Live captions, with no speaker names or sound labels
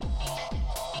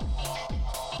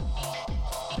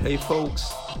Hey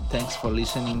folks, thanks for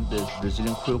listening to the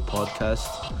Brazilian Crew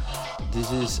podcast.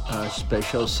 This is a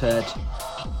special set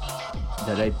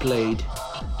that I played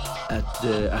at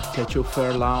the Architectural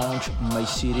Fair Lounge in my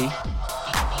city.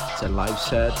 It's a live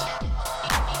set,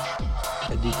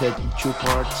 edited in two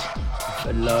parts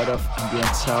with a lot of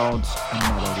ambient sounds and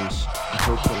melodies. I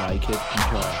hope you like it.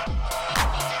 Enjoy.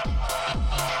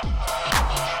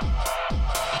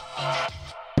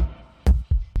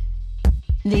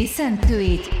 Listen to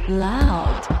it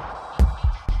loud.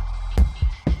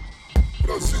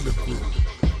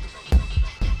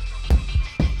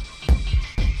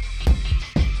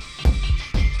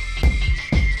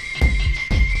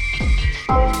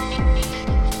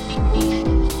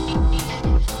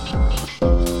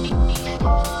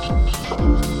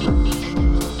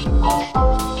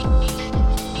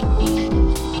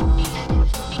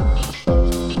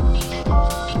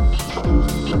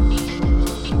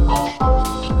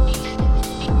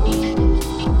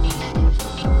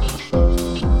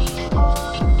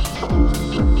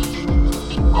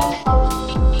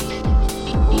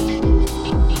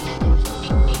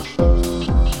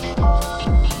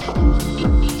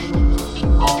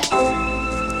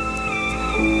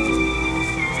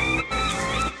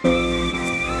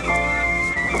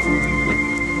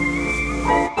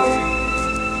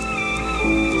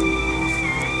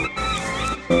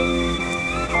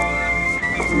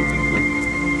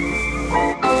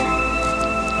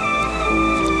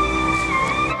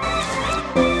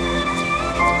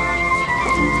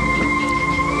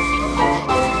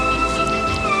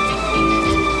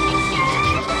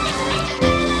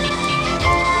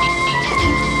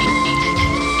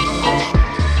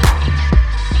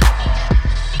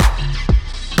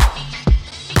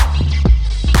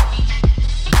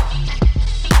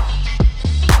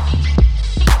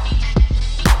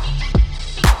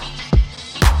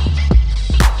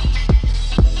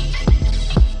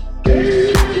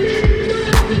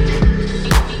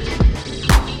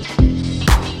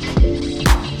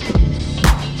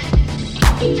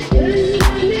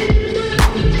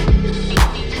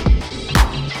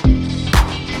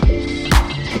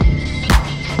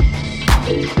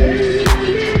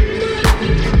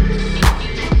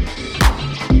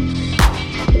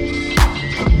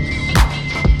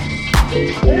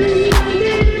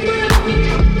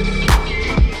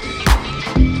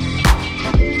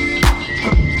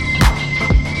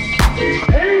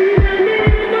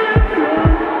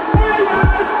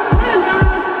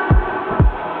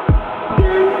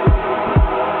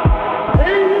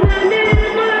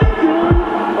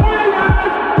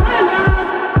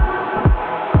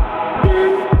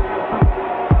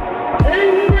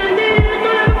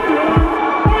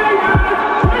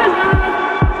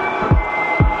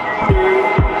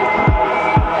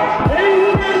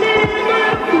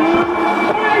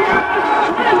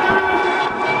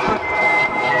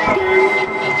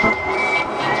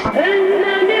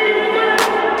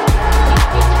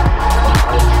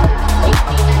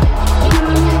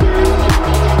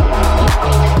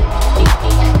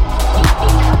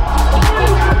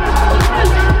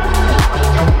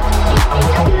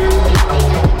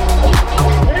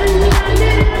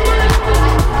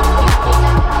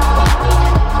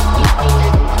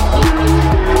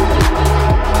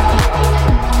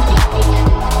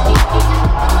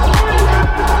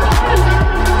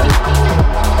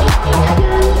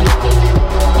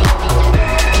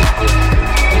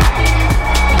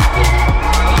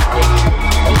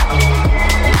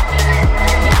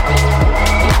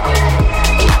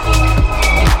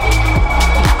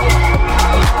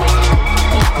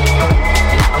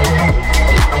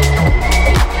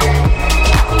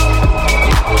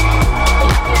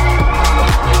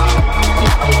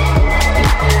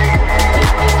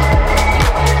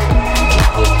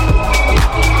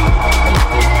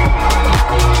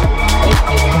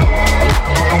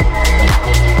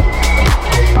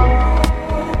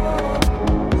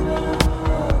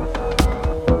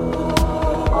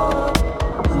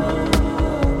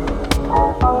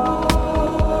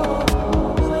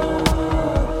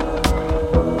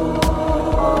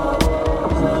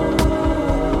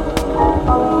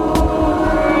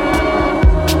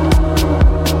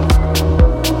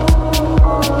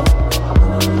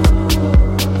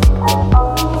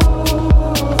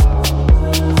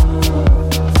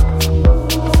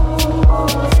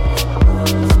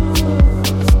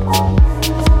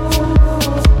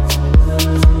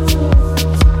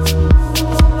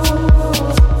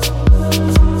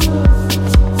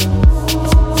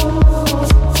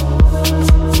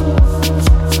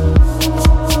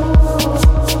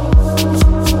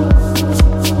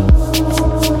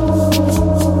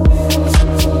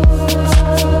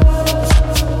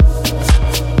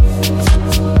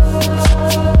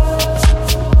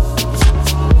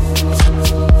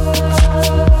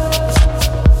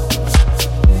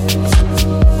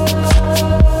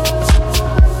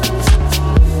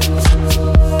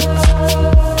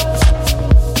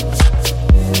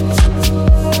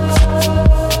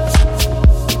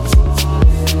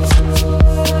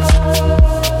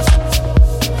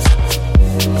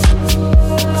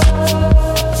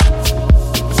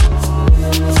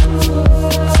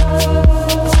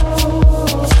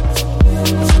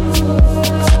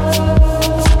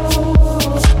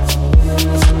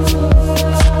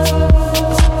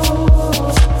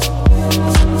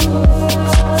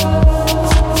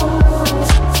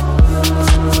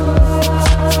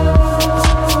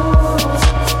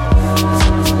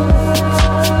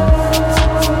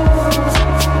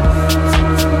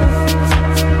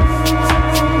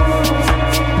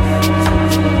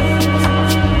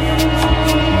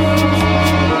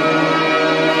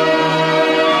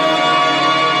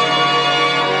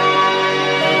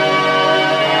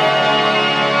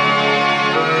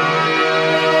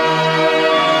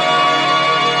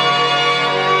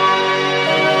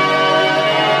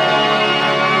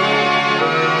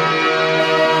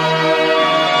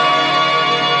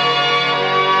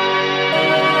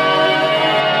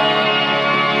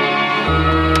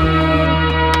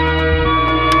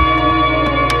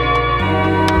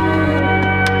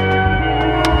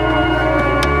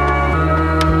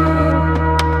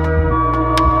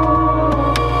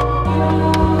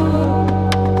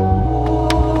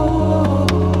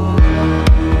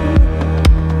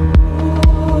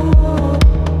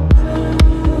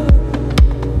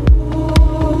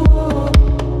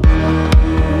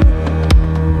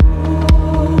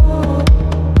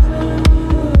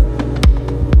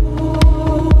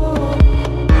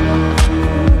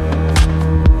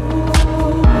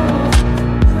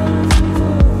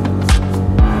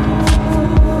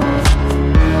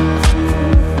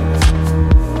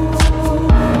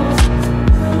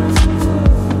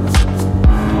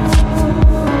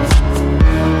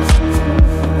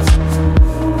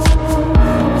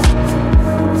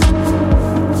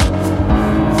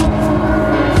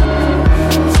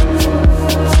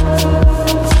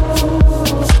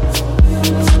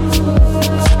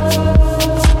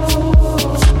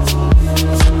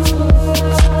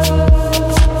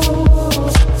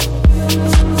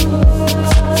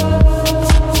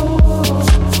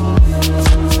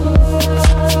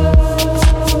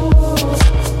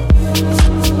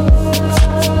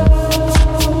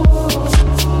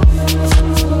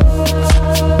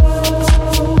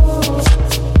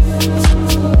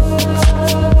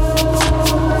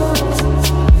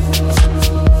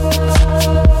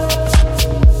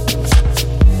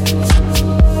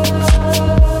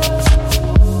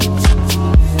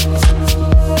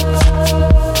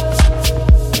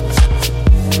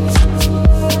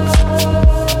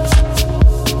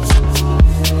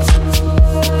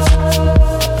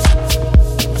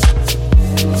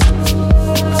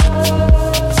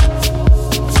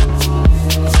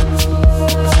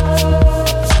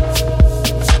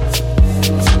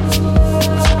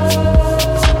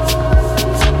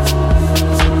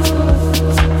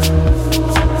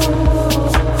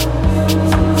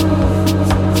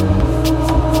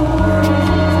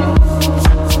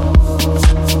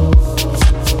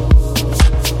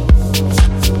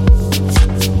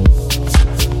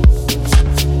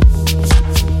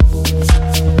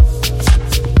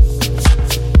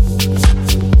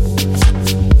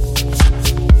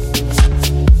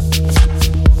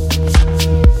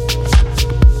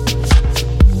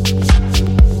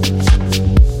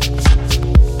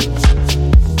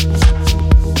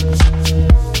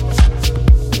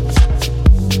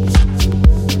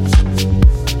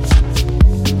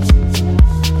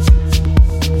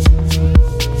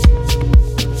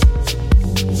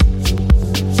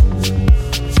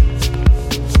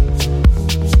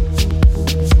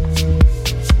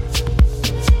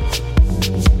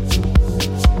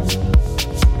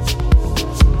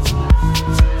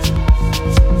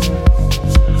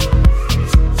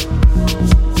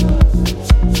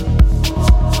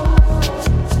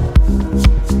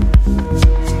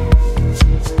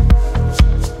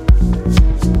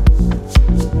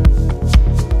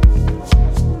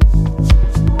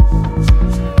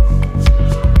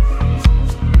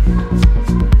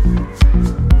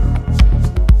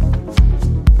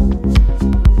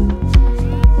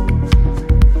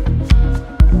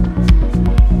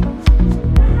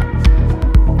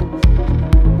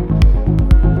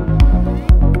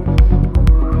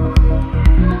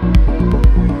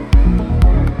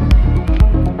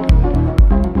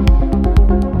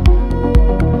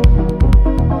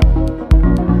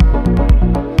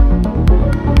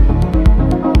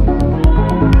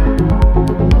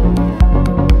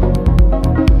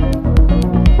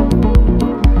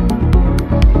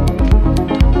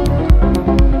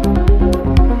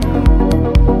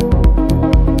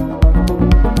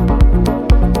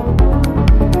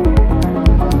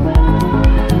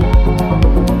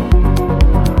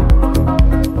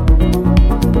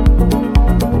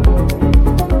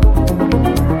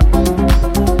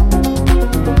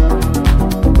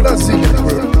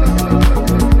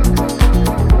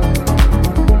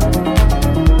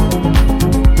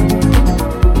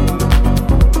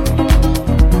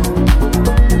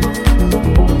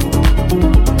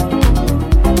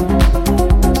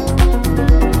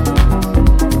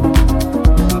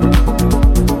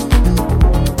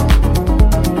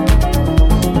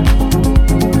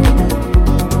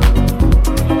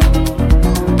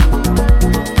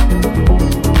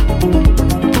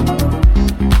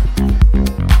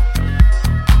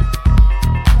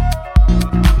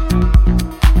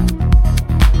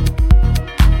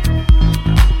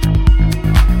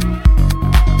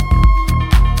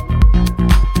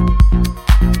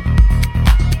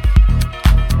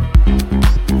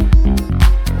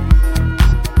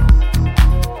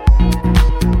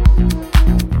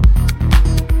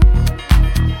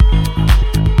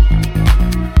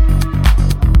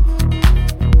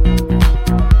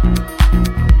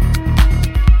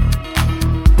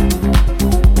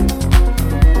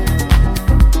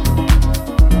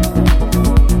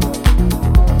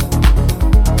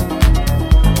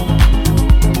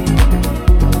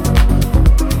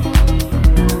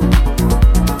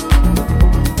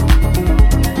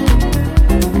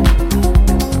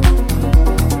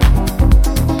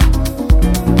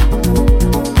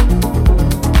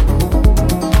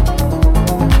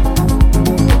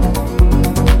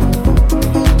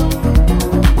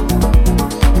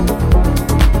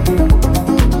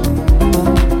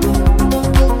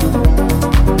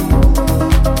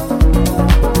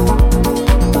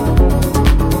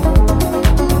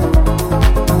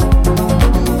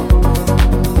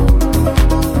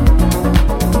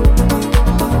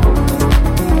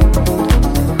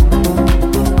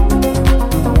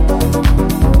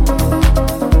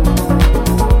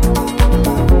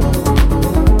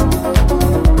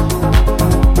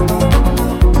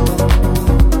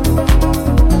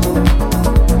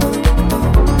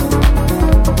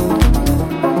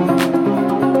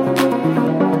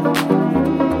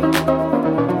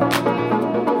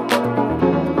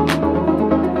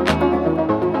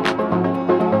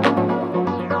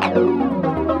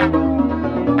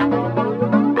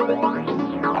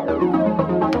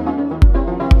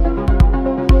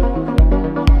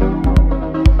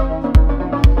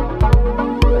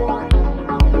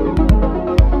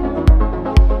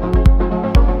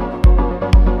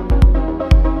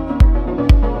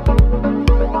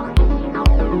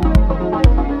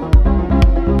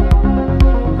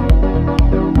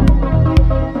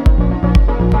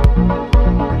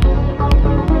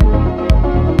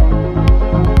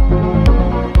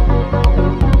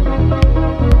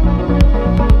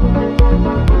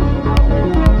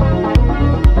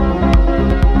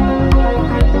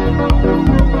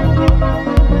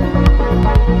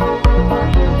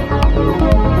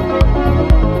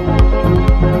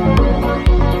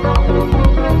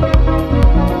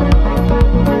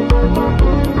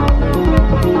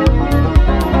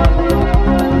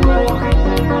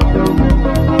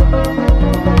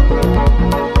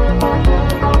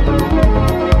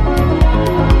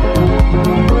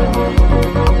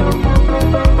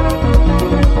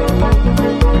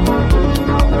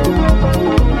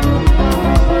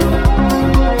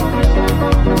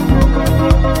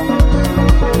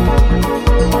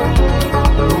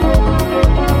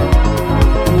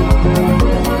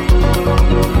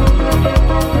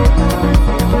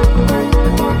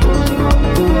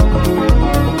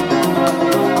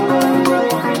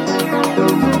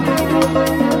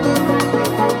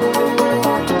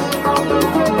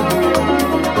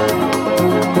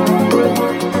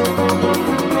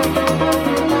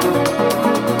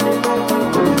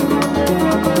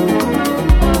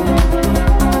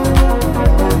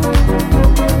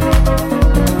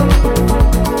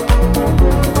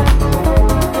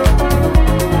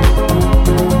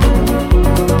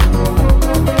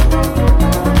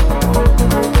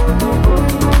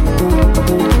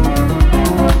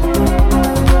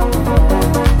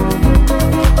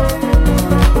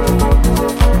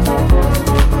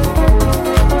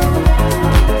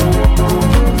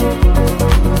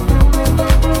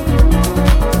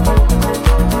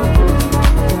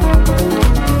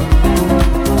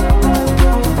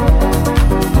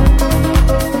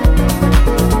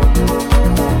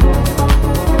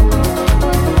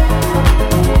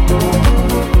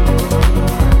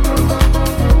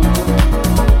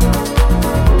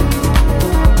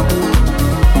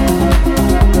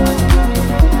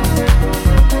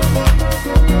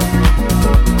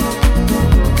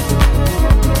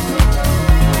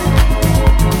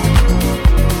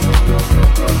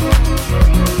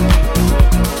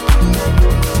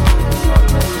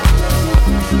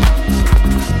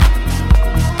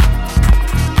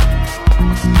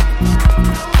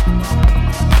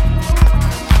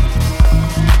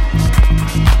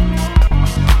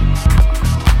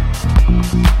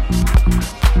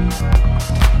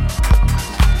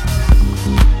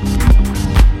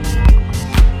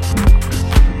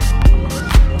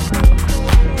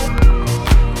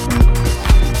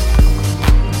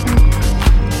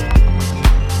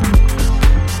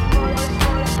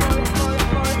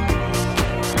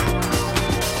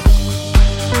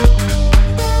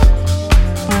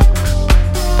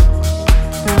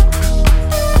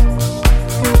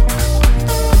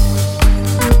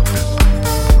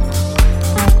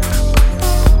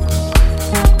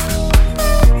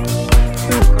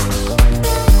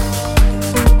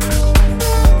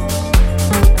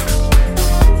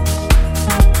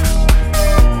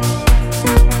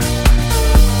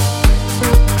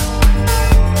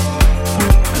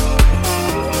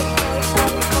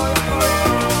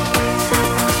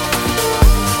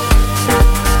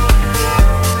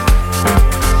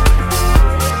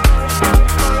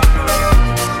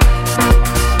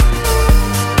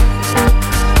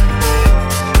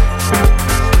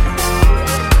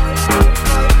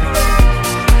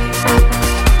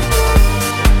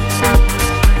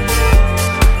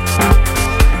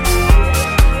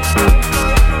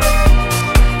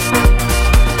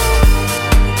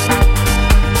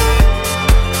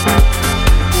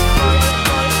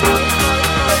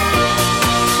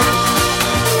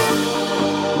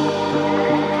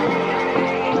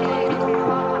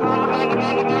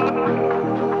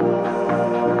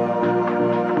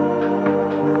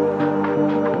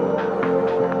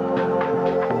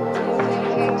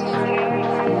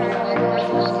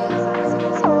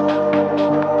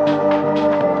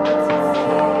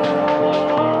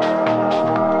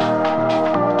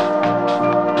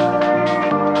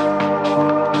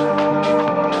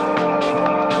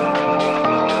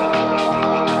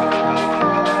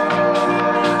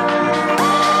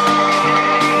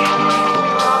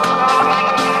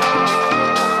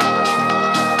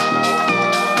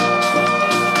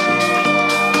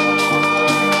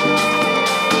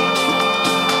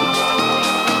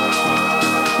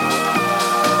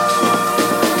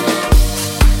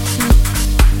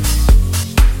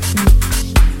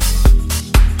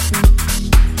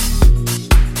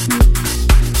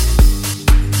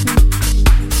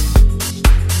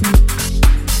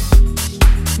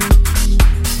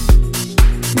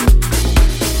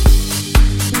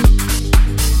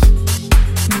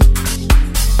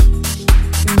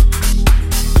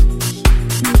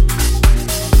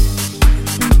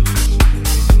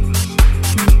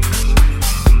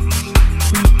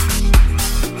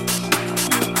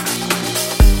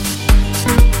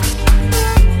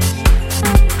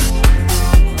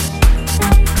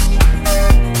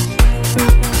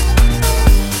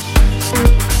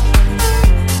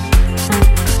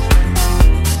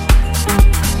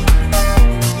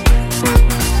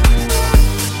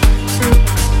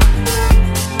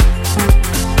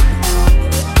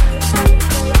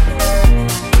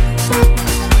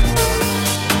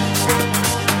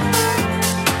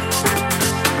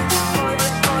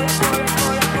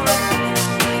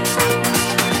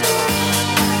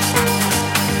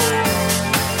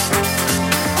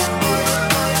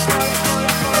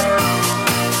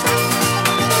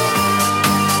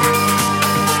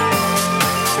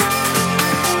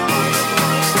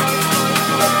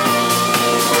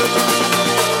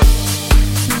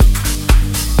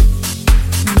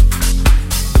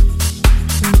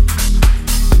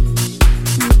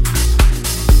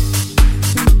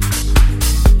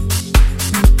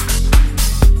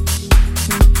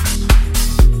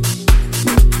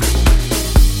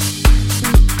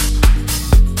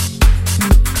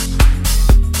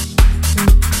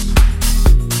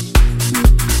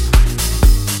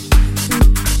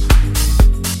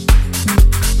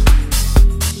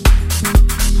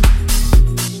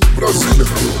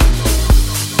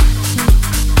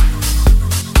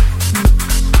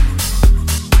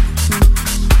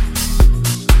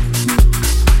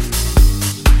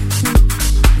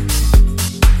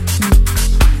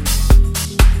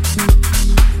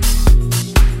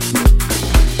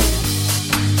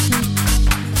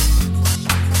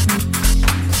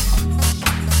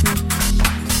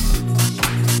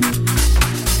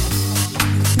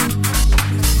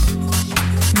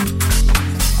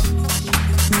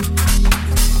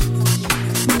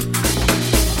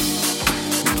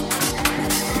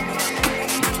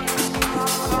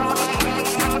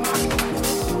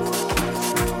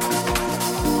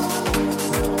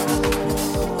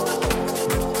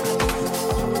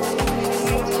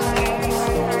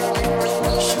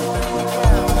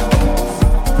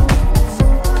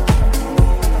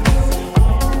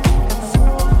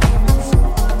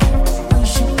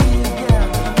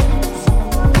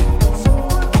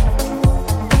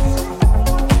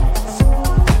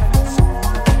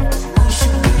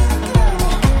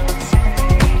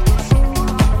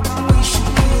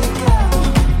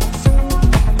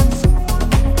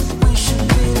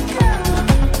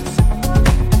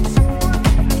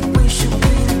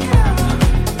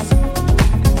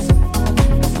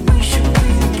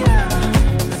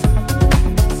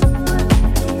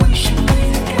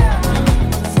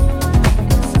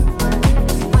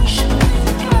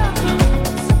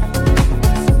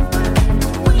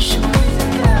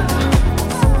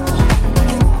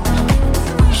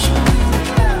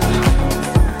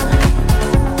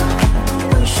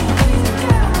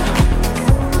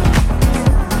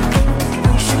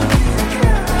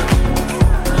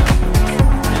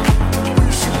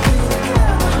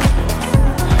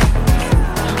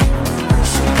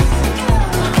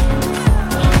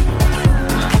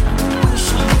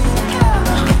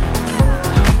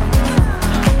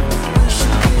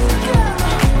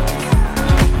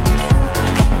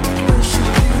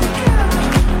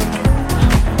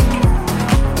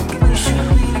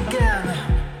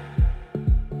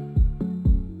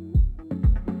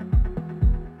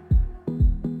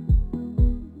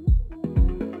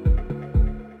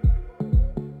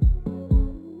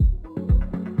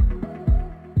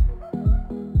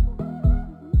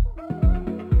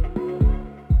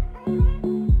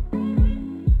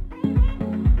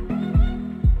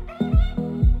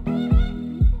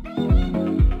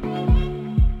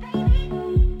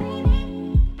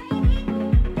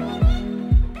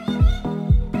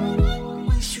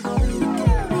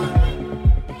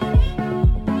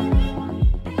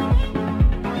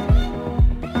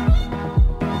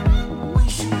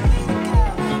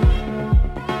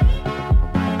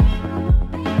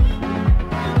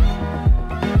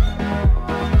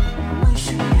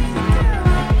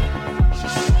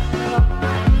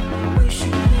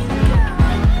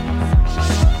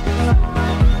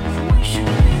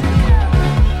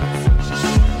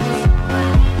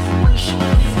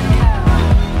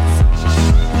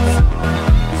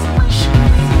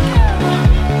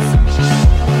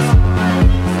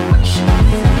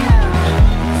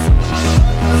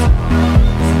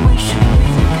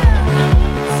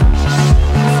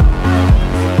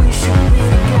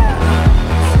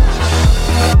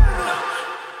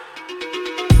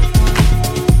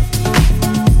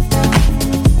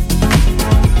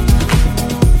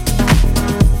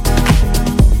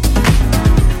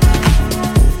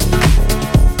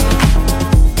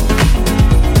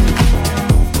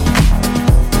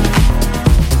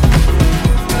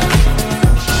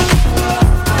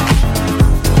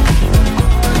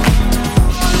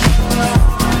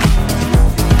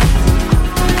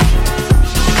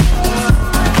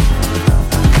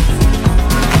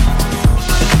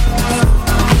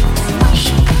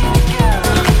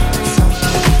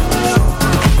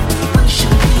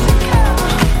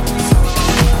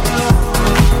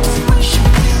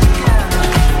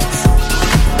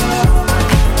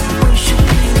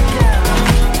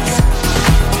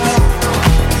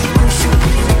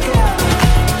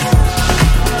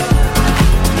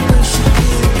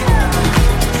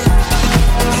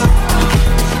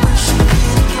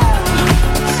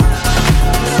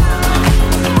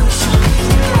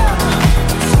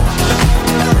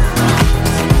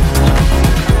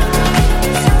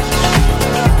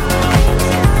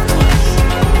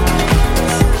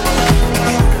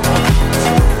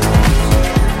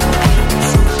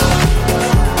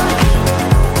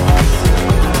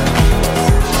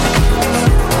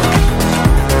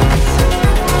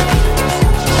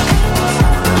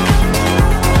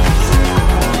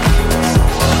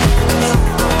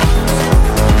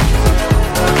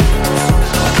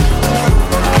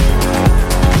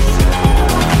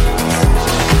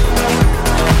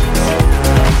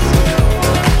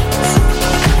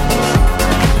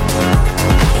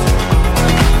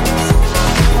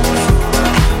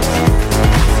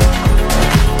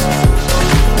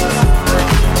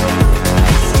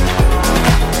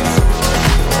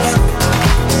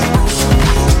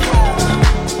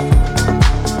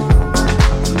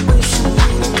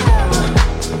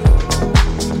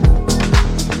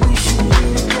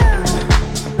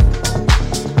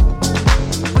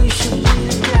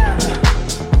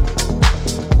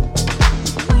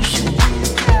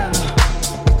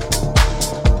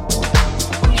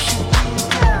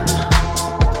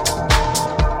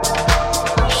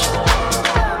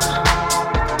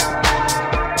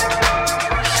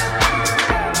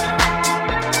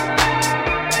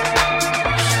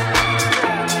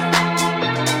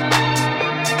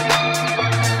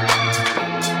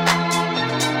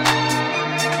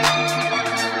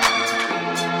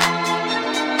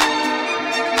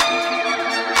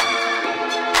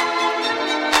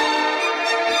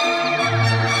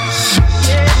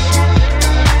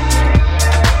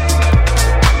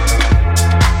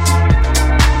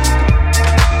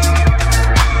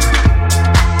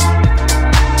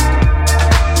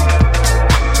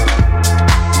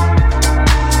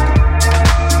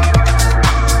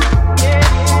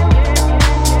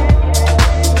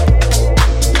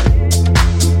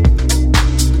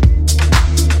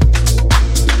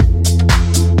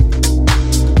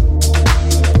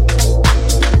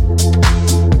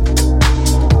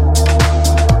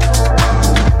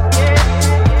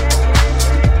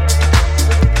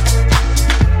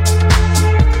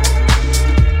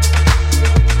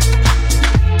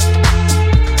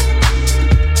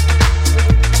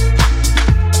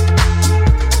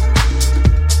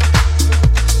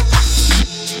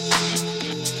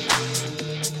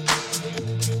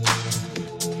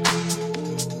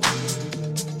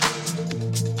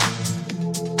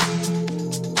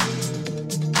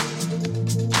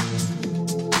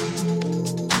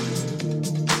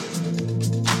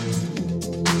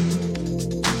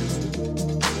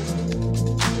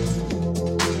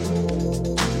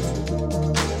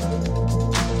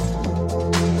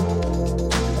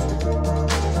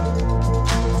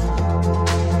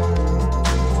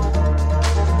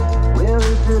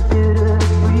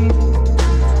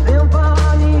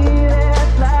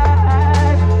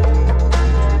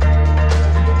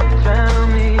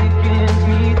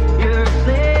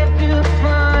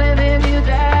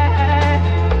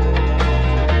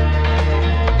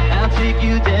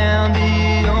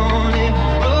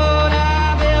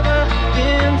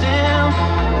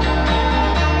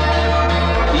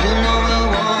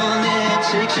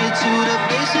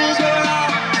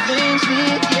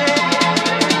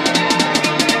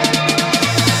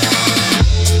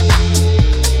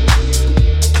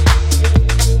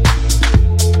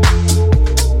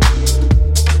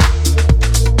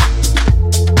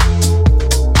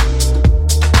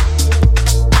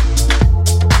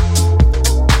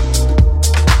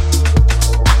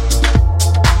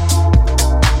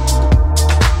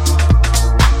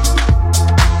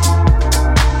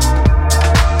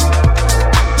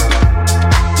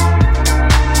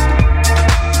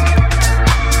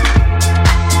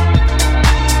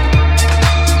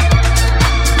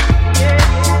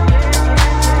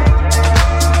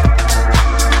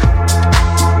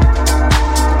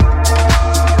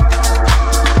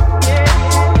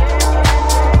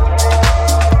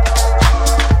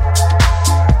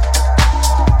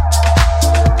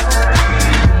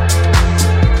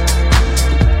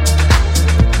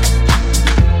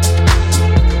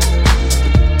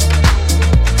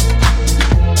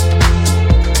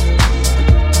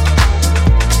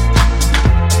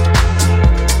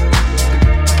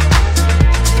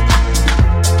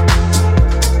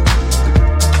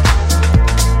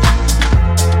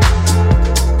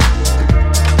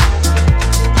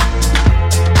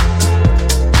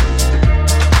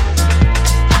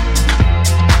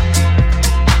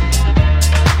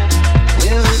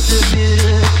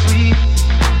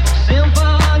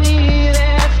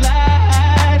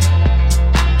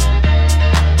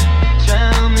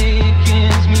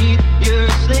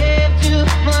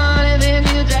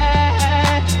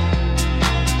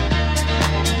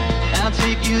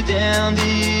 down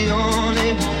the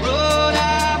only road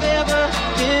I've ever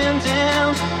been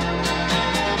down.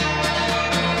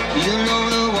 You know,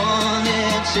 the one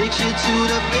that takes you to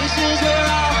the places where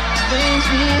all things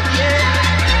meet, yeah.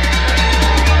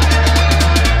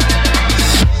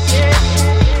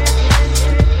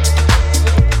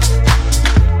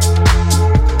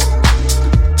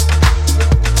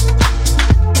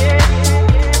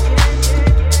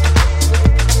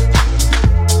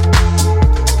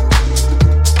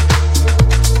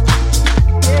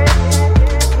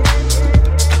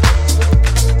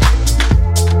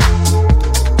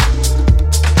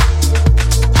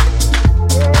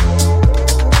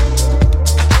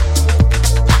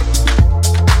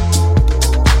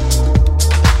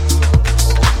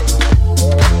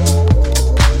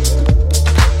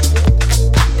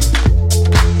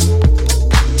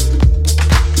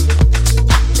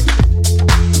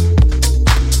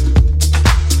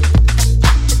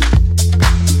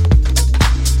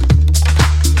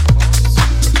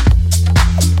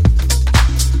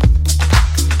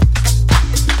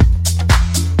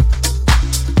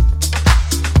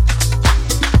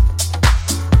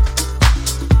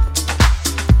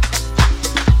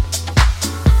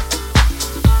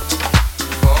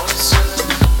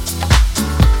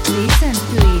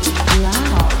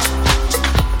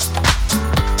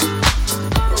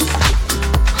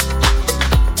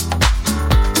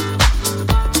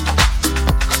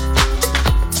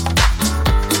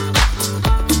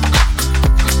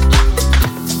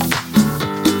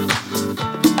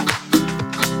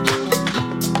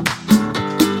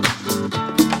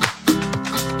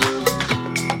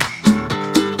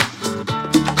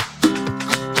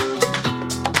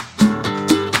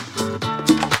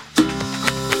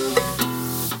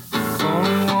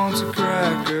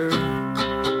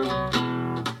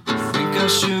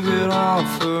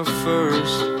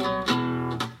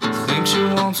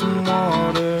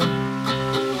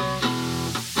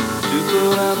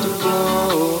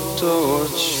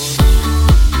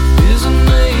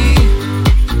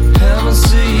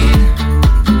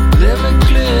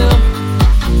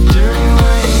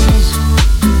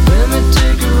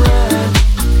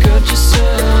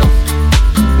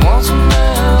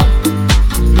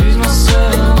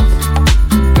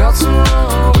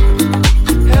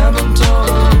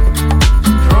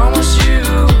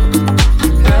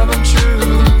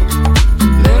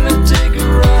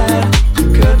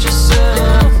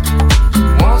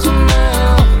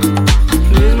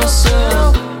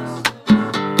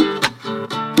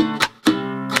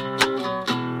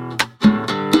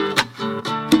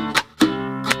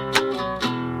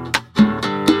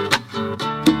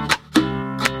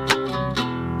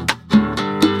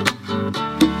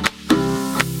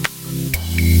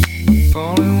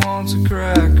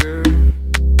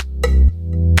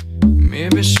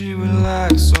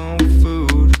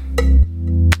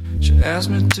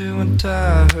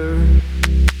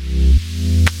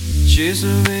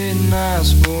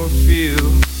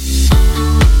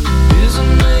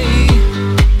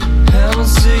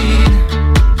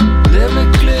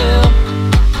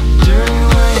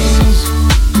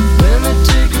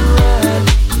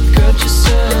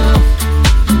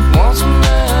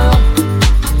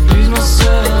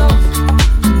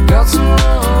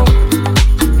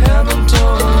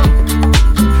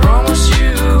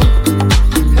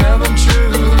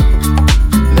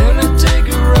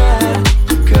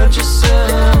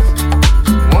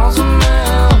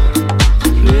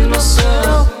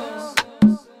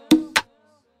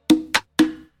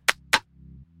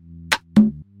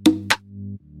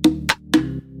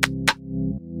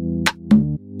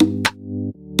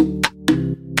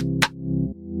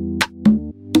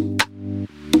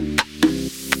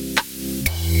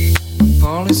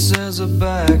 Polly says her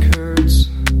back hurts.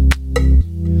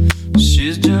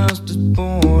 She's just as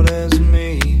bored as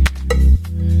me.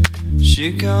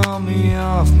 She caught me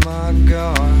off my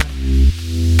guard.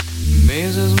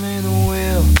 Amazes me the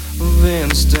will of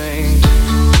instinct.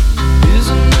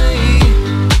 Isn't me,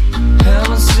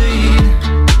 haven't seen.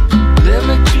 Let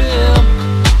me clip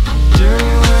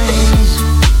dirty wings.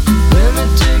 Let me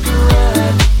take a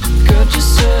ride. Cut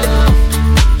yourself.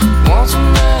 Want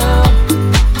some help?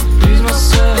 Please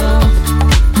myself.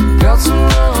 Got some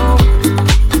rope.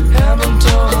 Haven't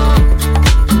told.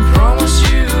 Promise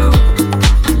you.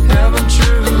 Haven't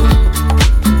true.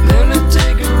 Let me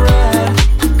take a ride.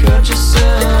 Cut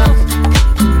yourself.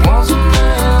 Want some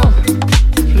help?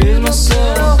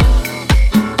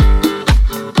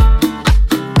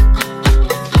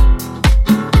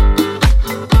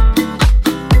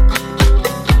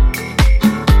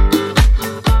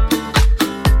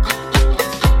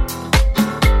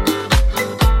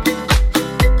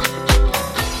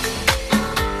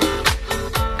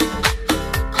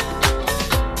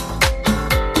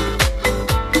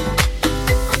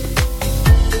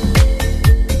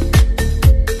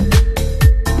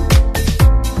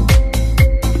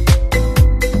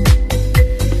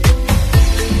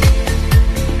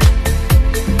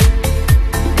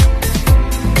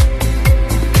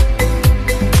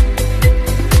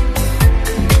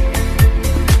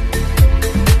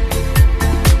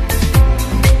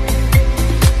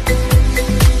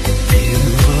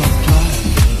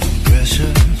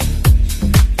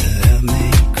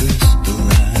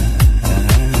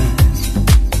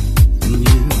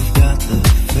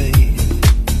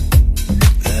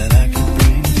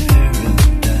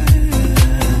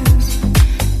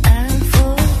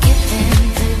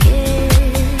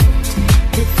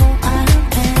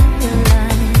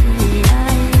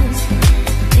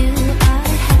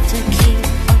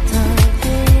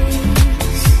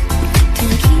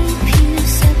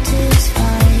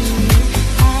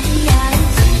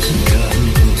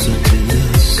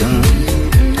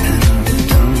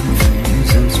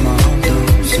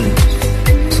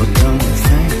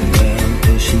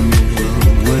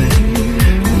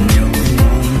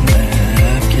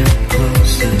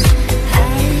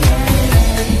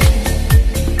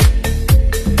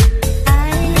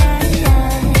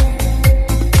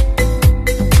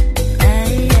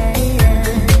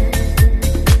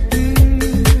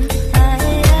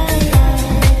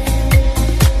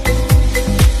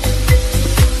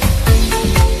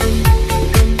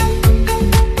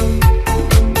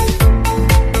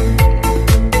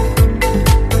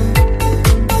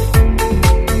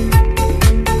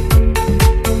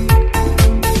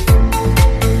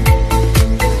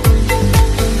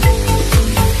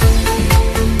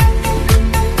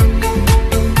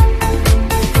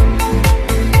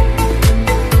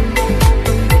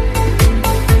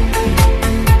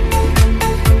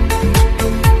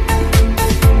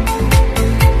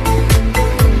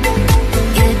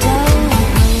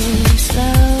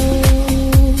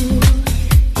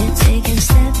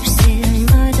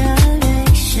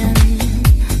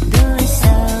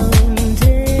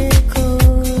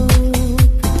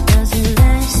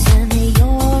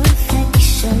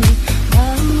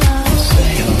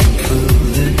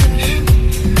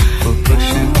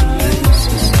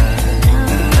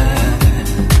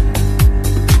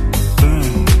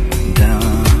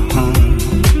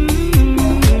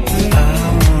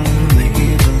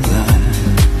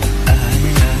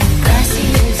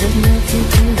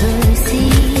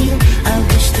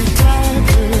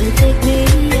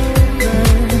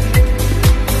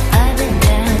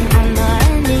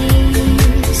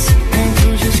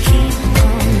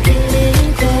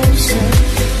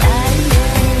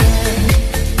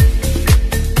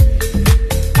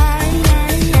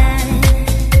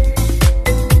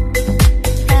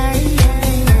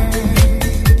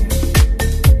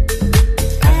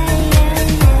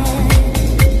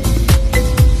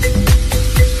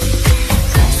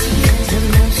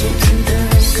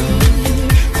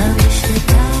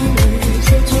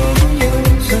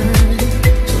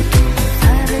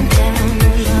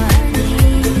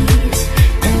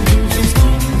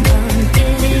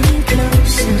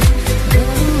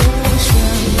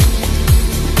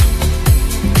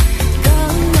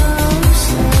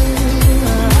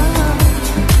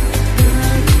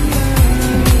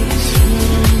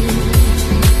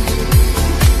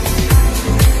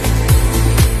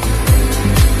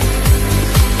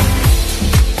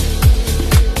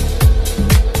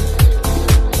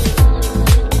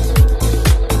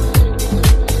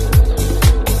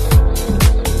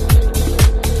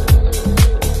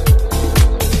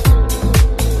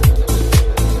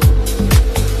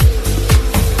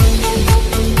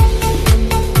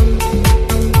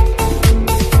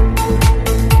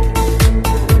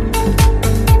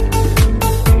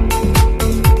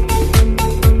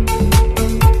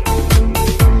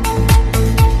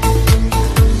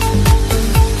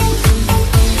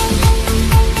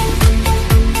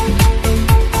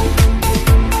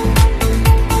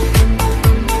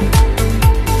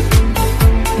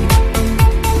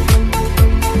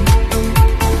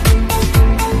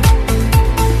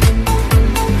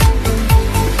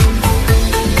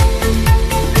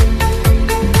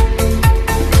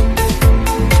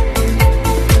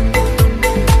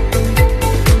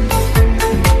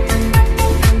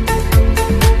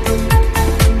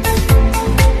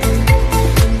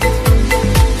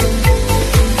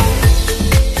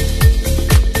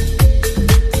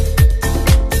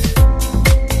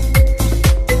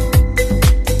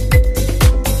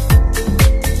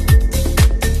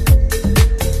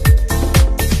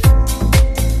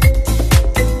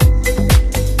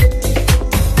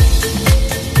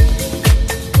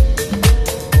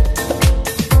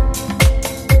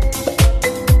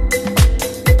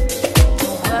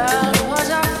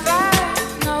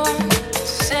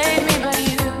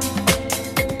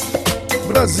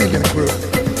 Brazilian crew.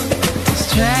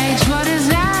 Strange what is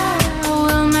that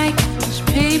will make foolish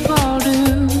people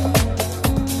do.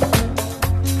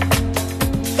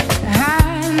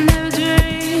 I never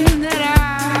dreamed that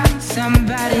I'd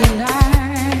somebody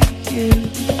like you.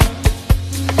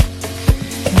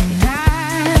 And I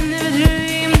never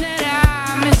dreamed that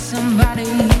I'd miss somebody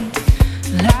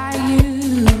like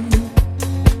you.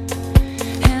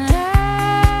 And I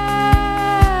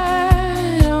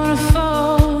don't wanna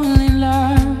fall in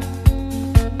love.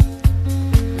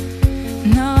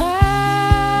 No, I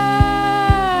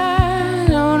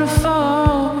don't wanna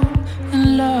fall in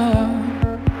love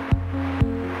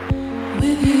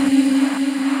with you.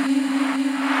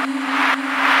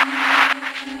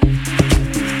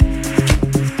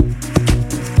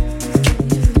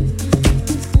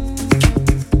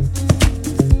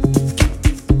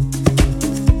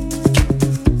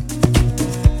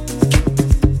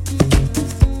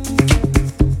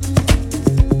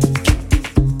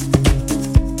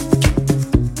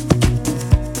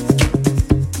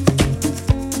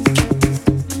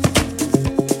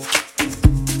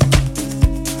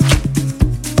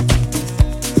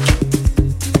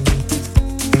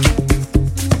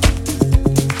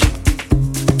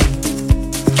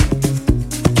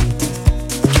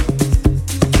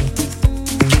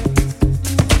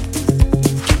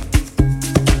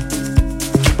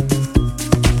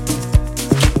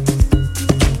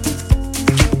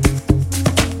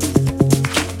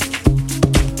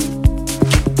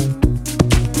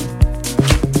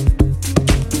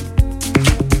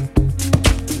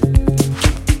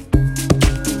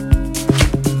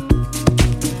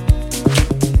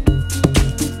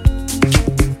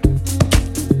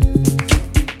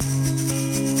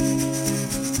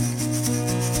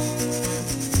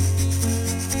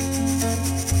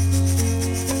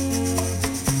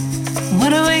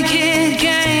 What a wicked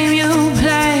game you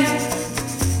play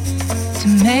to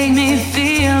make me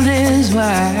feel this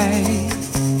way.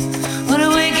 What a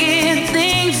wicked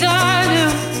thing to do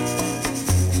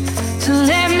to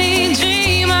let me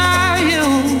dream of you.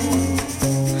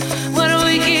 What a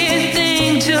wicked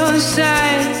thing to say.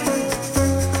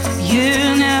 You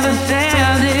never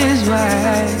felt this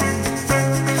way.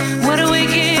 What a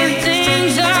wicked thing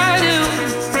to do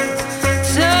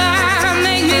to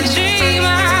make me dream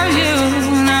of you.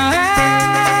 Now I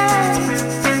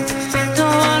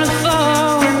don't wanna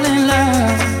fall in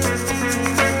love.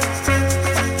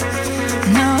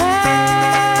 No, I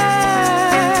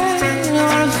don't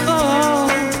wanna fall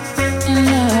in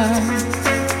love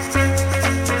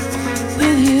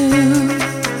with you.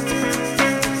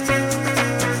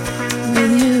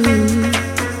 With you.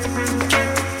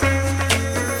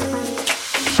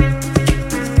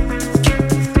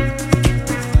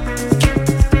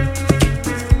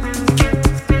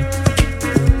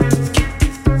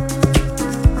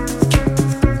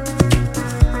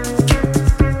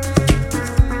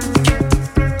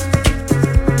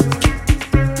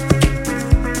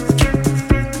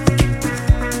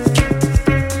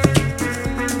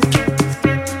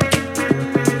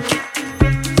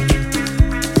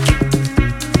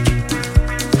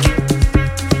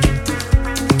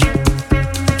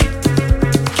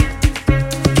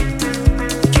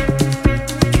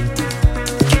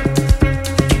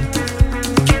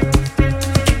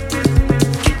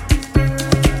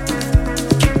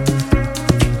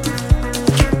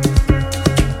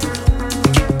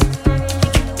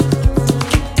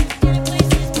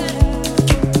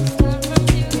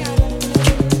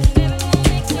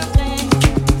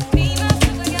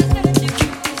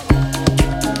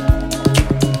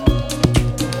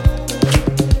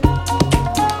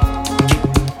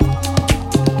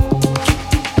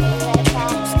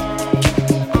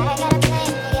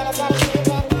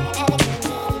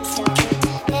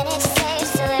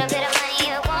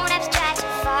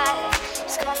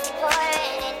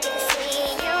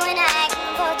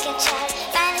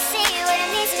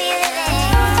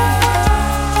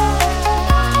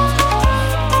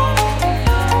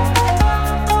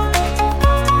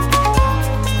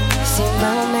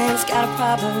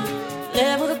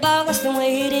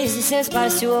 His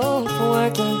body's too old for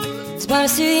working. His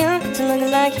body's too young to look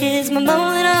like his. My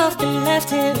mama went off and left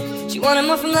him. She wanted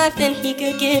more from life than he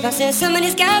could give. I said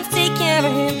somebody's got to take care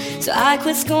of him. So I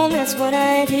quit school and that's what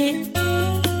I did.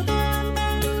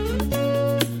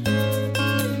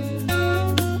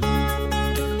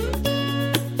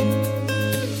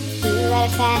 You got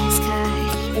a fast car.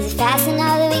 Is it fast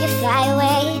enough that we can fly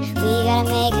away? We gotta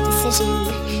make a decision.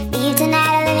 Leave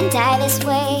tonight or live and die this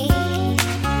way.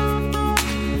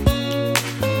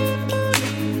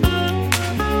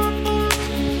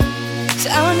 So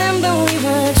I remember we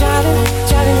were driving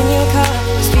in your car.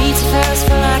 The streets are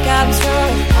fast.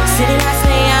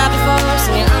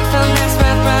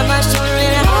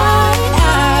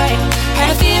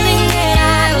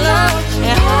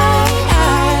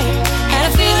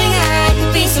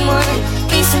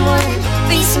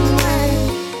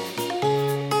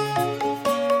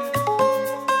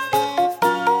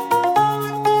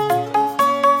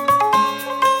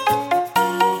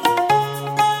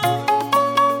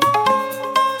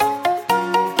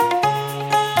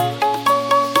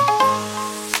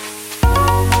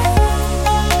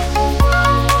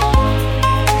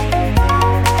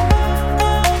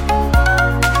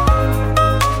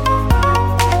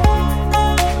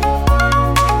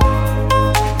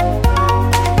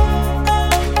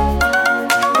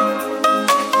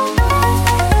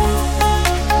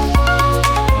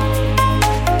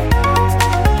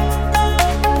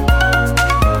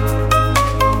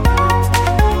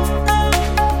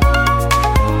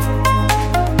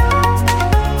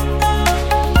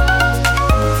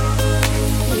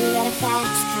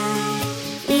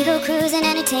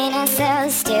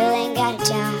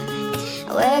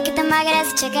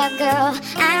 check out, girl.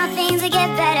 I know things will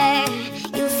get better.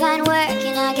 You'll find work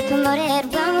and I'll get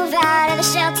promoted. We'll move out of the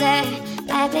shelter,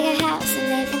 buy a bigger house and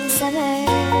live in the suburbs.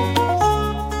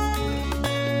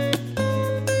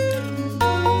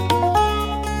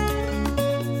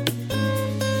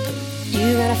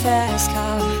 You got a fast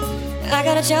car, I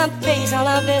got a job, pays all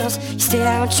our bills. You stay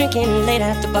out drinking late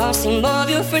at the bar, see more of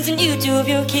your friends than you do of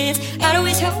your kids. I'd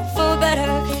always hope for better,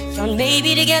 thought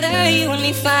maybe together you and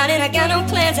me fighting. I got no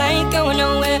plans, I ain't going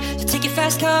nowhere, so take your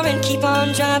fast car and keep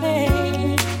on driving.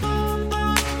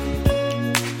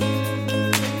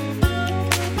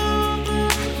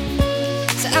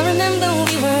 So I remember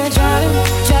we were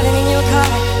driving in your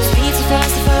car, speed so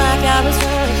fast I felt like I was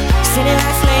running. Sitting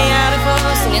last night out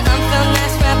before, singing unfelt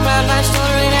nights wrapped around my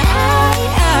shoulder. And I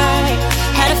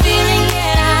had a feeling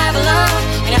that I belong.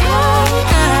 And I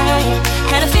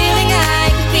had a feeling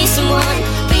I could be someone,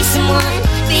 be someone,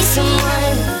 be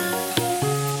someone.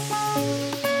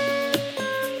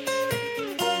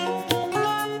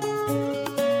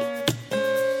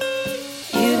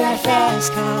 You got a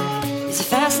fast car, is it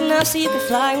fast enough so you can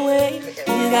fly away?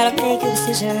 You gotta make a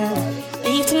decision,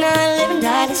 leave tonight, live and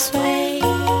die this way.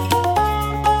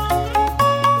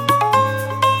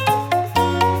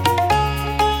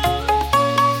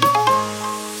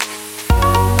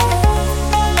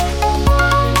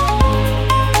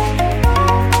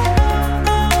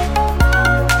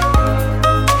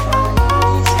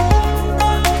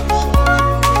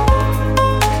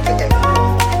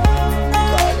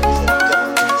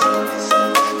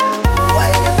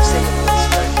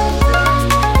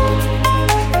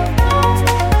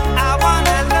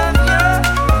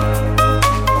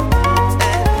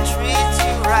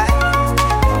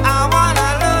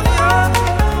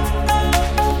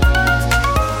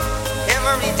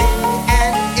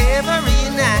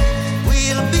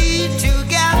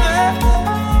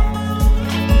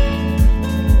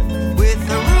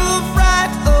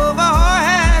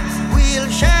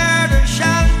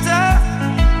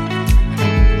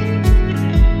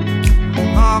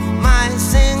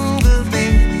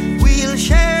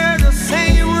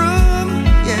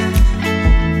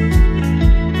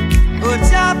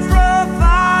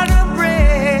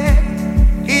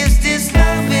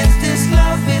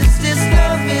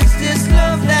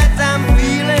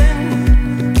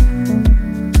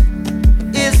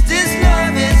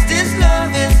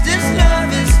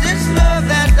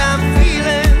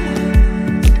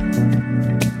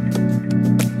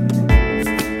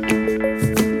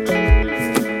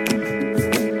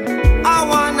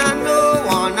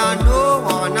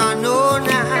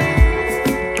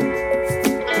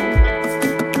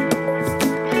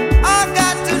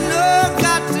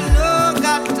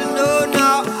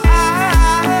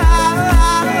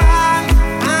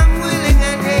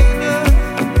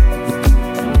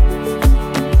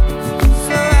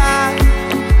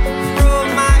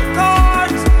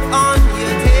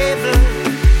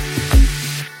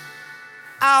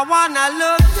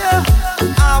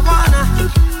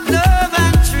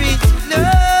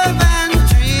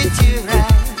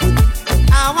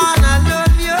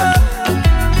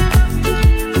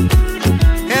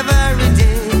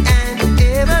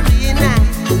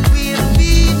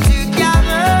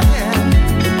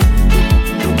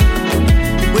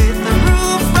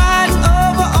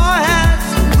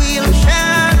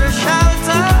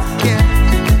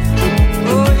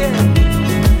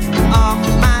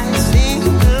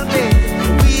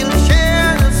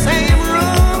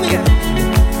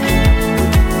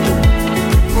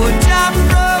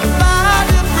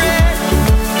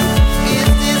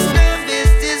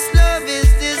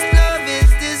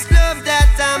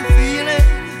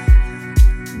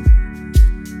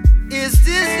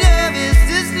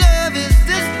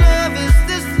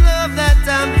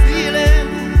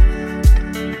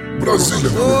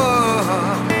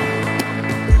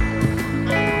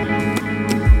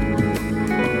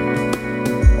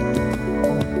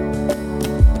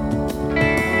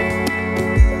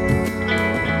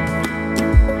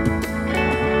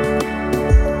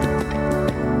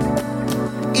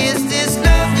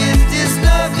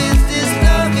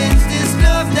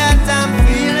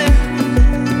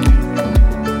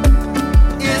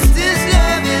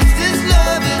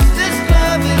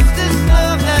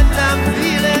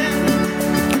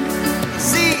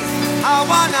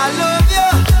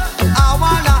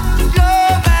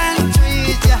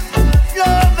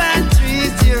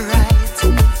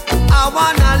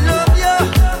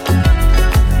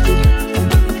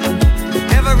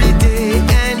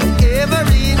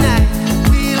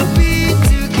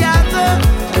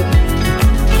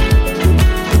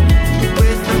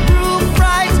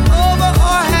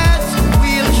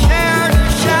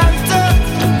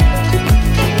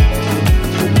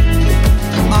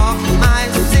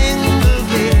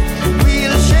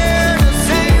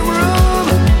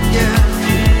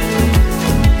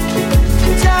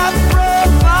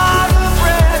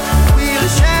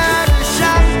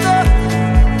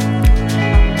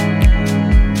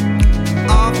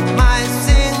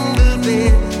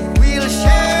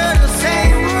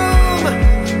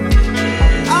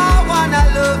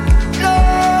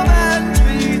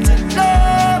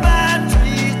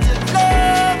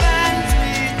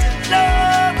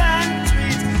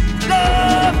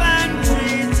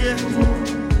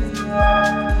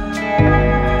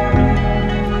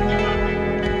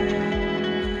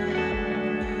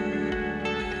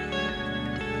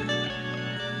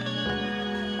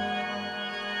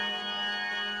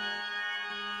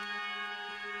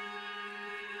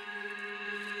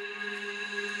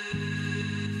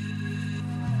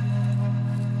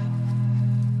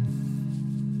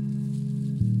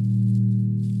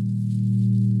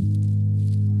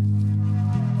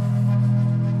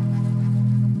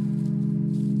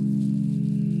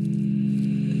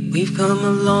 We've come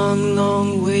a long,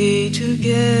 long way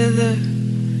together,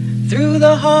 through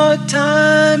the hard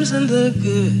times and the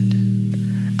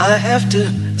good. I have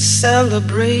to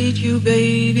celebrate you,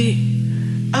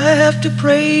 baby. I have to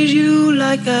praise you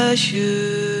like I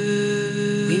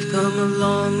should. We've come a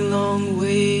long, long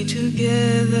way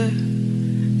together,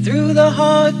 through the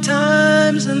hard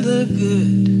times and the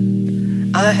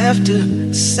good. I have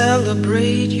to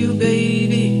celebrate you,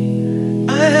 baby.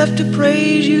 I have to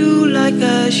praise you like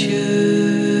I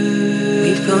should.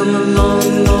 We've come a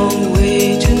long, long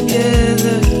way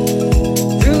together,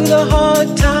 through the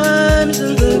hard times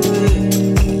and the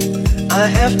good. I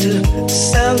have to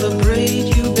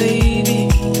celebrate you, baby.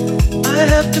 I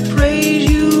have to praise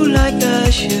you like I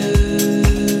should.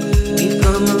 We've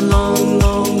come a long,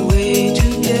 long way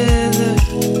together,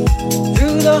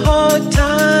 through the hard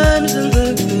times and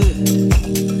the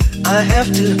good. I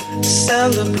have to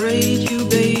celebrate you,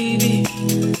 baby.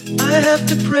 I have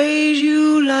to praise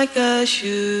you like I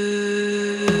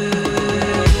should.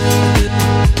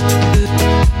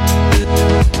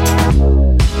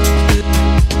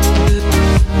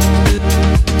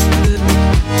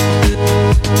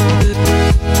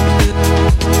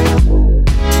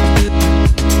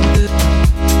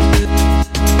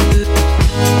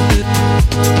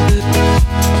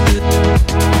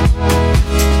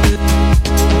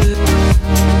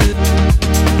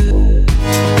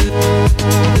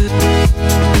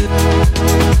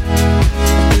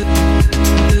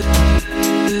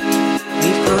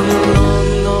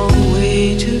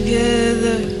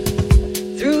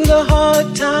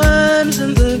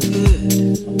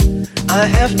 I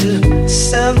have to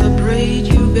celebrate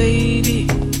you, baby.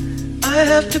 I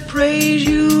have to praise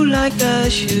you like I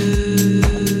should.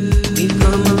 We've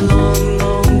come a long,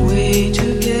 long way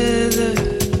together,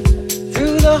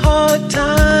 through the hard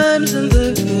times and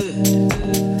the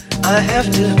good. I have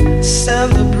to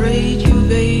celebrate you,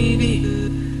 baby.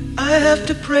 I have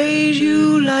to praise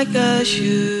you like I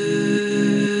should.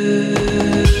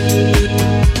 We've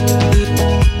come a long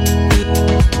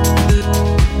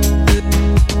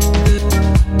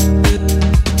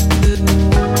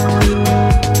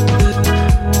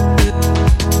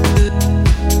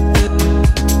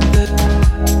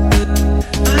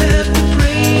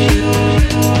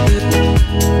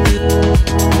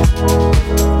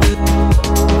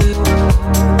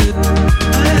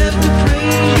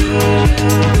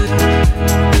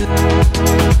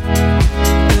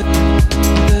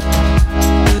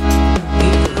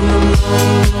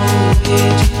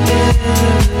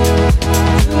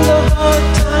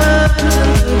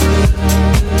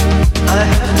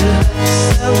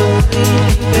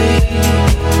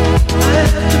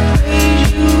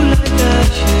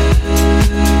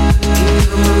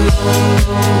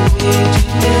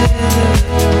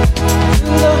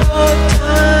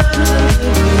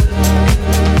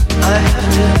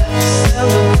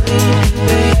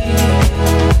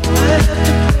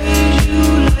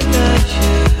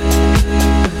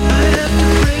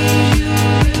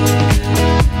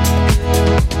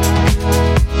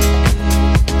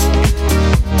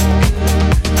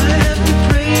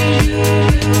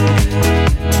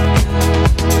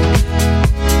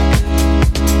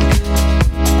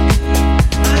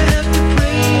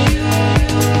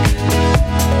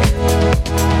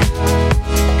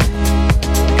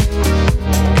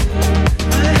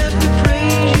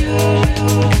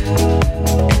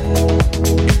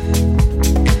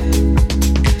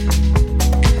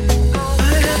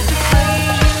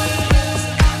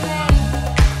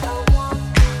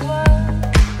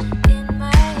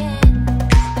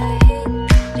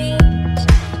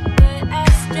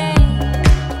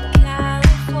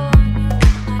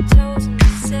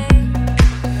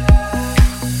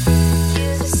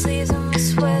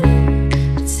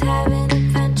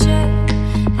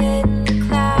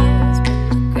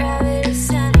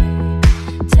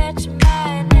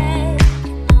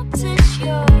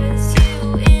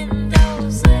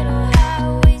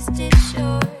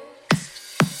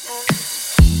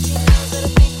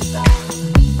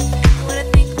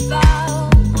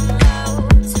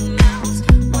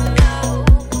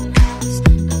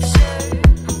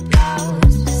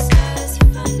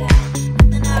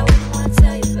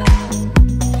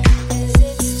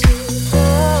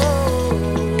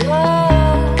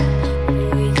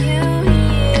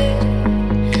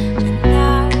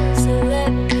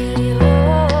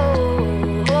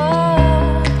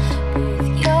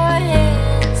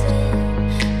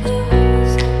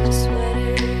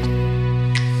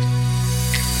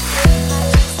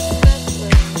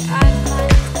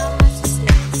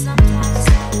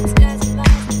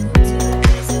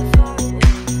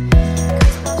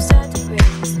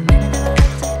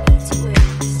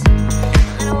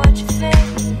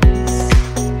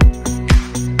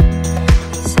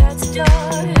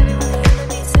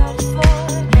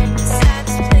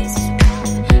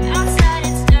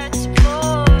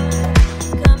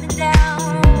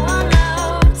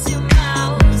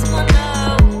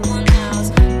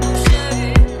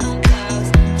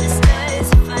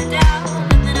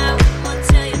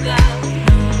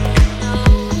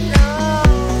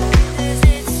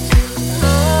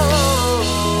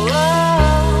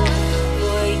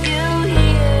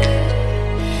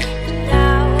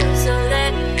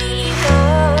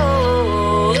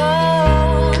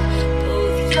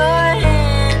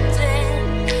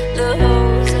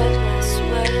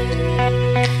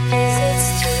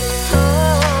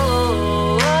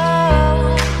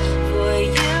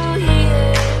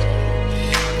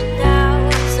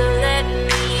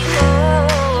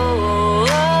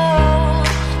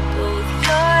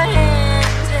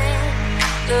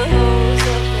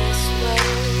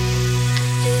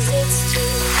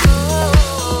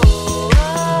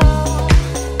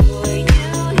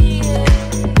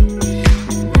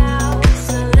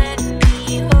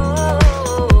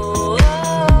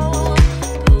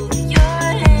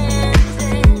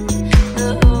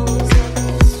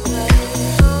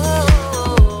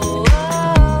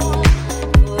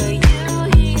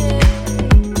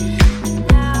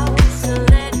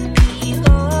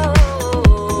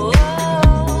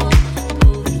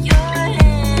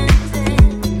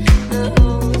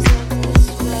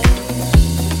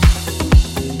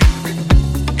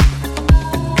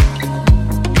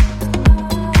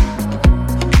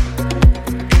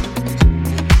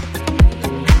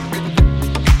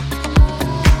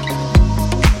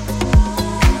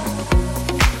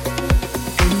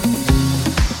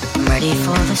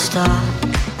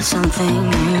something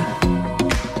new.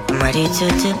 I'm ready to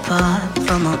depart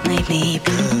from what made me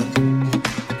blue.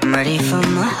 I'm ready for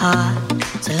my heart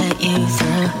to let you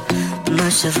through.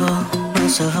 Merciful,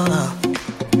 merciful.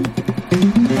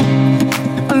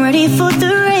 I'm ready for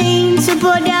the rain to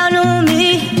pour down on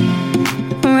me.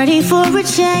 I'm ready for a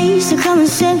change to come and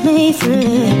set me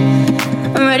free.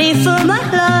 I'm ready for my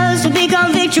love to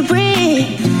become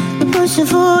victory.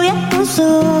 Merciful, yeah,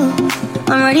 merciful.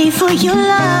 I'm ready for your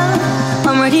love.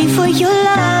 I'm ready for your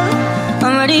love.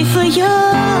 I'm ready for your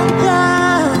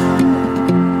love.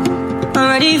 I'm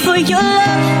ready for your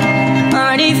love. I'm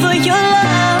ready for your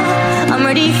love. I'm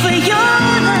ready for your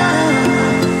love.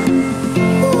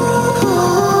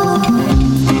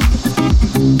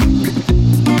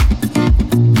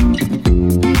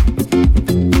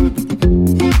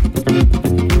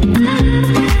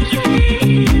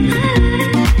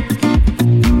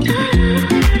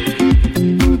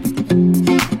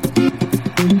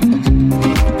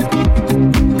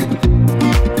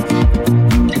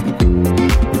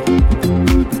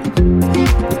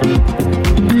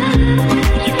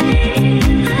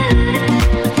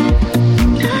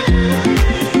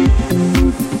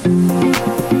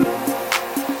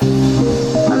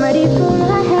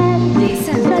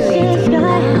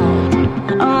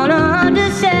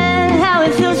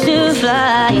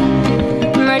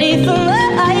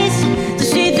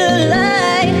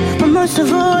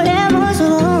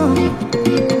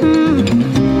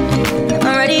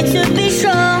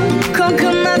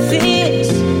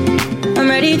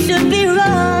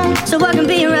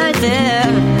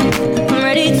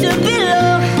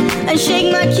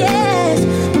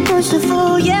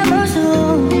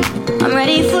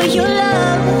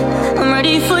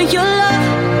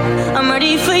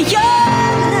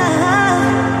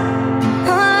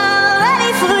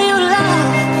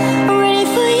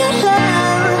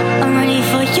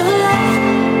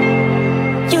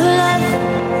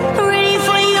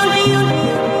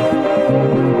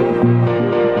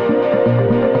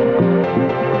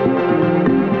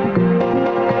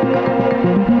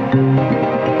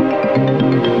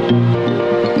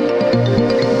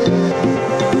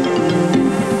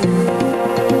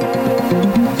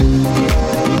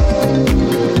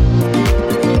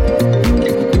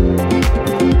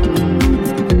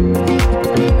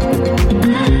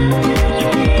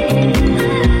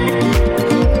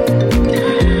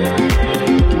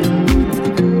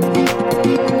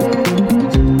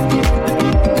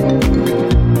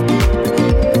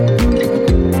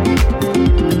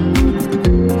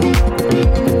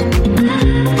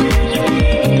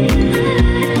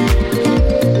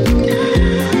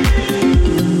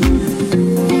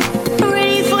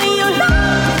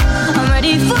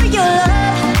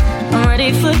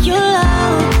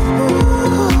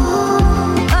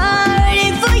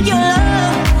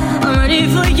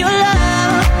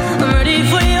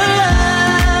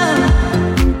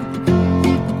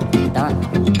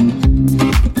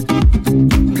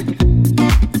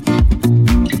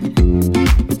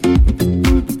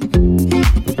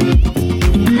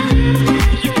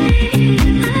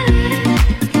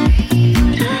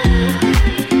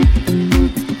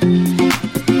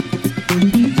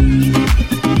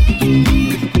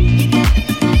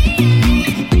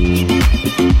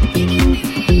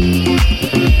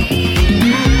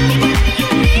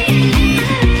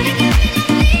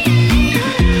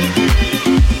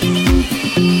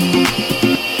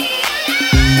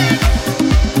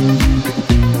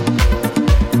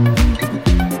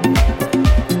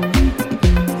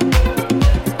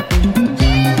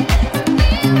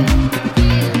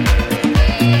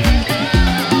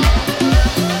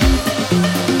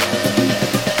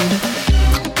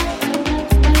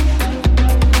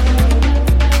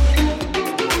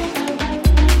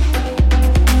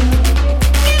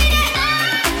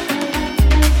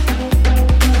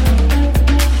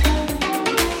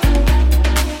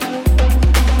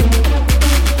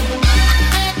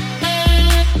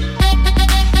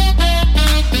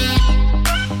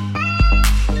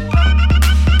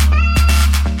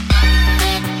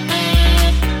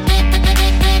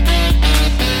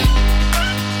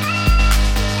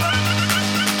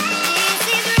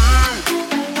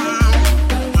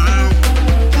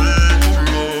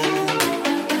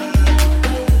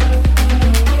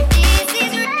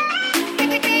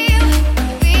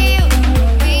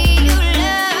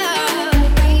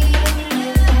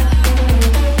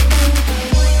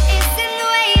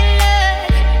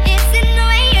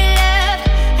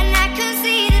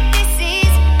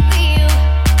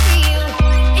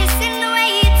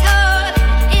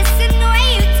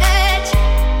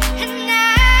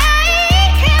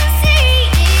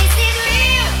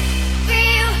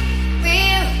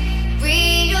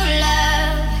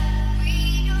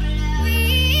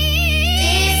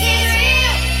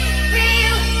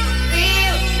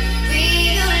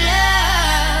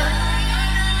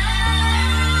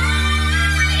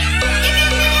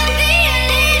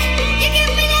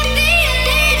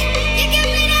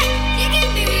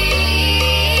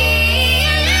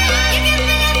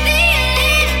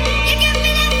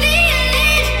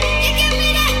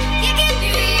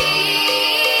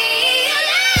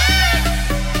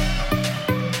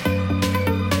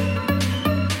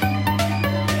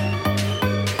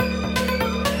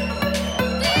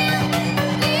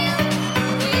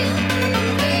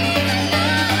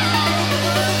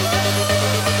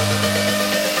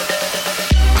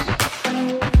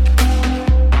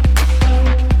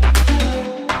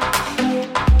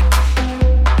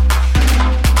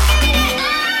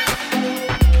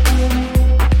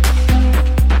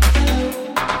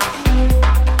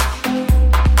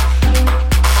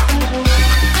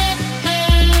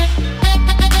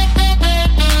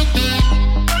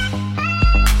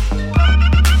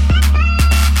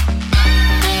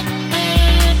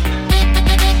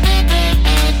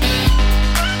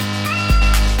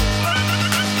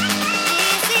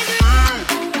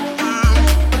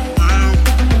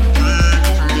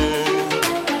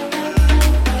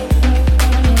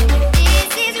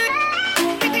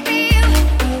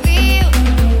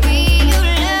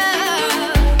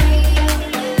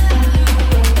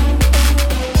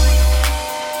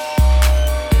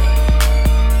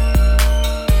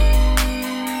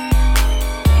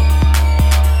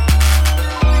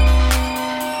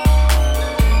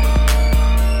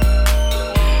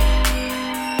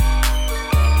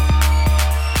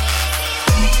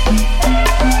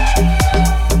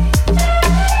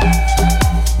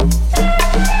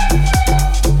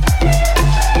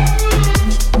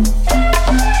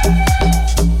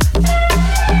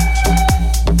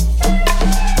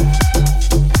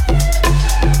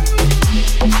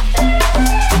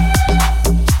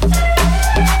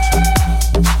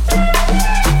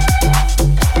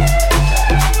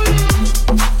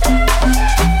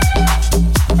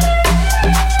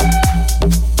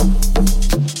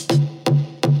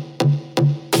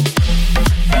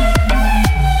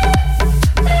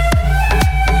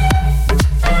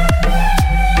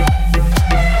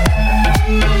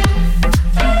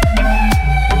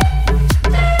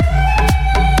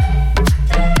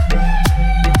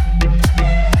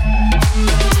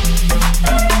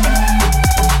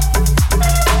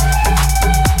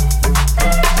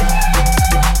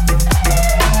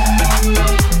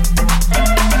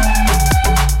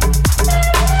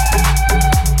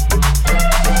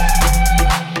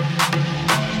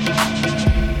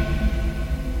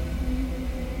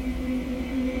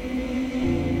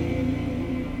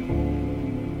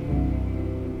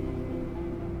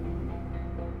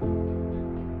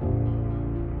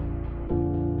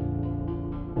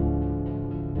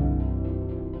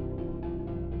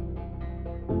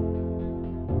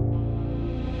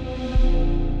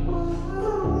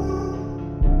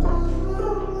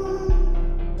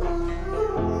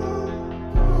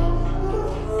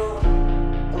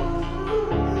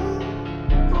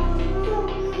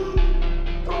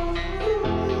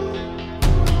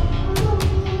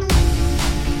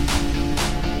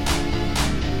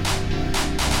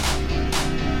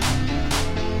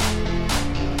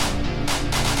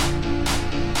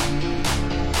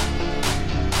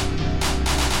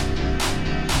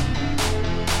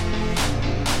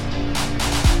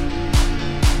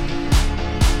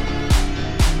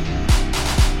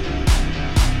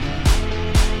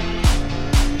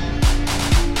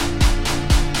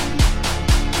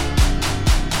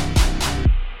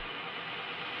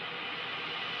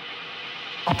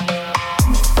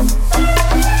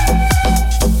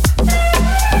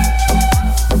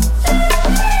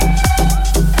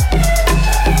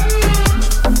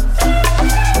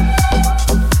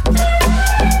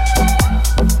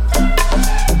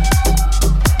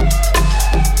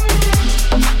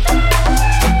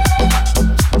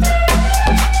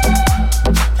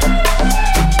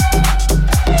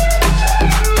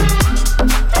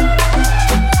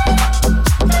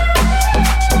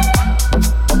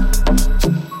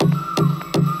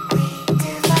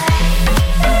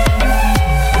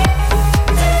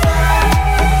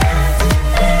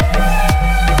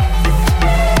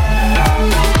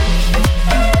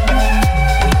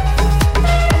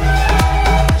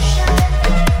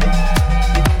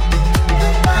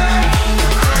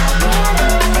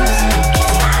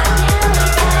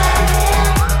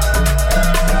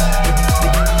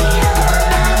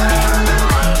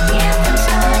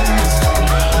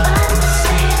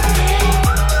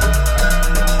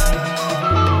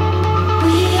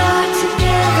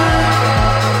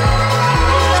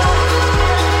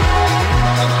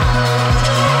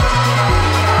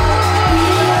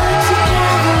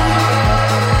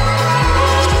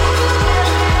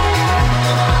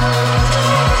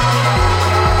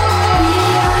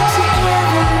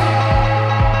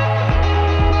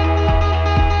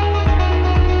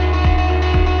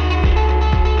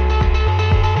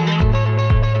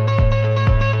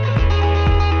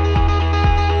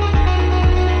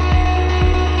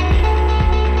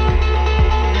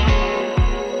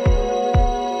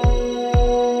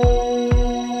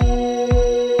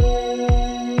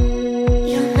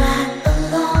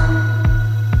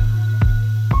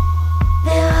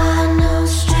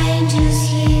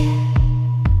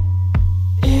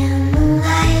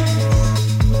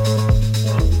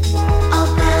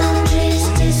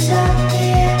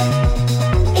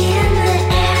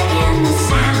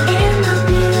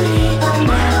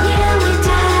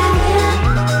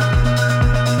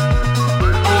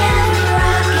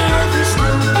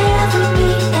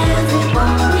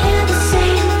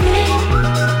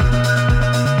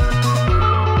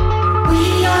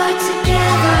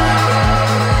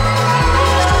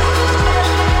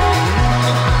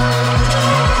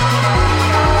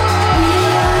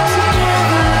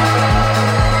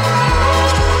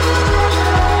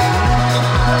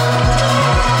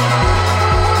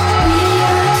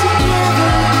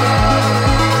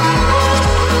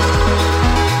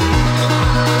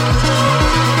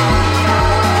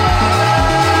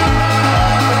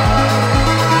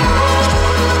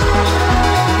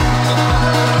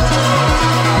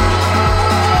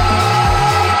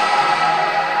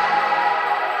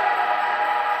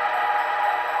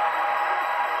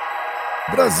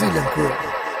 Brazilian Crew.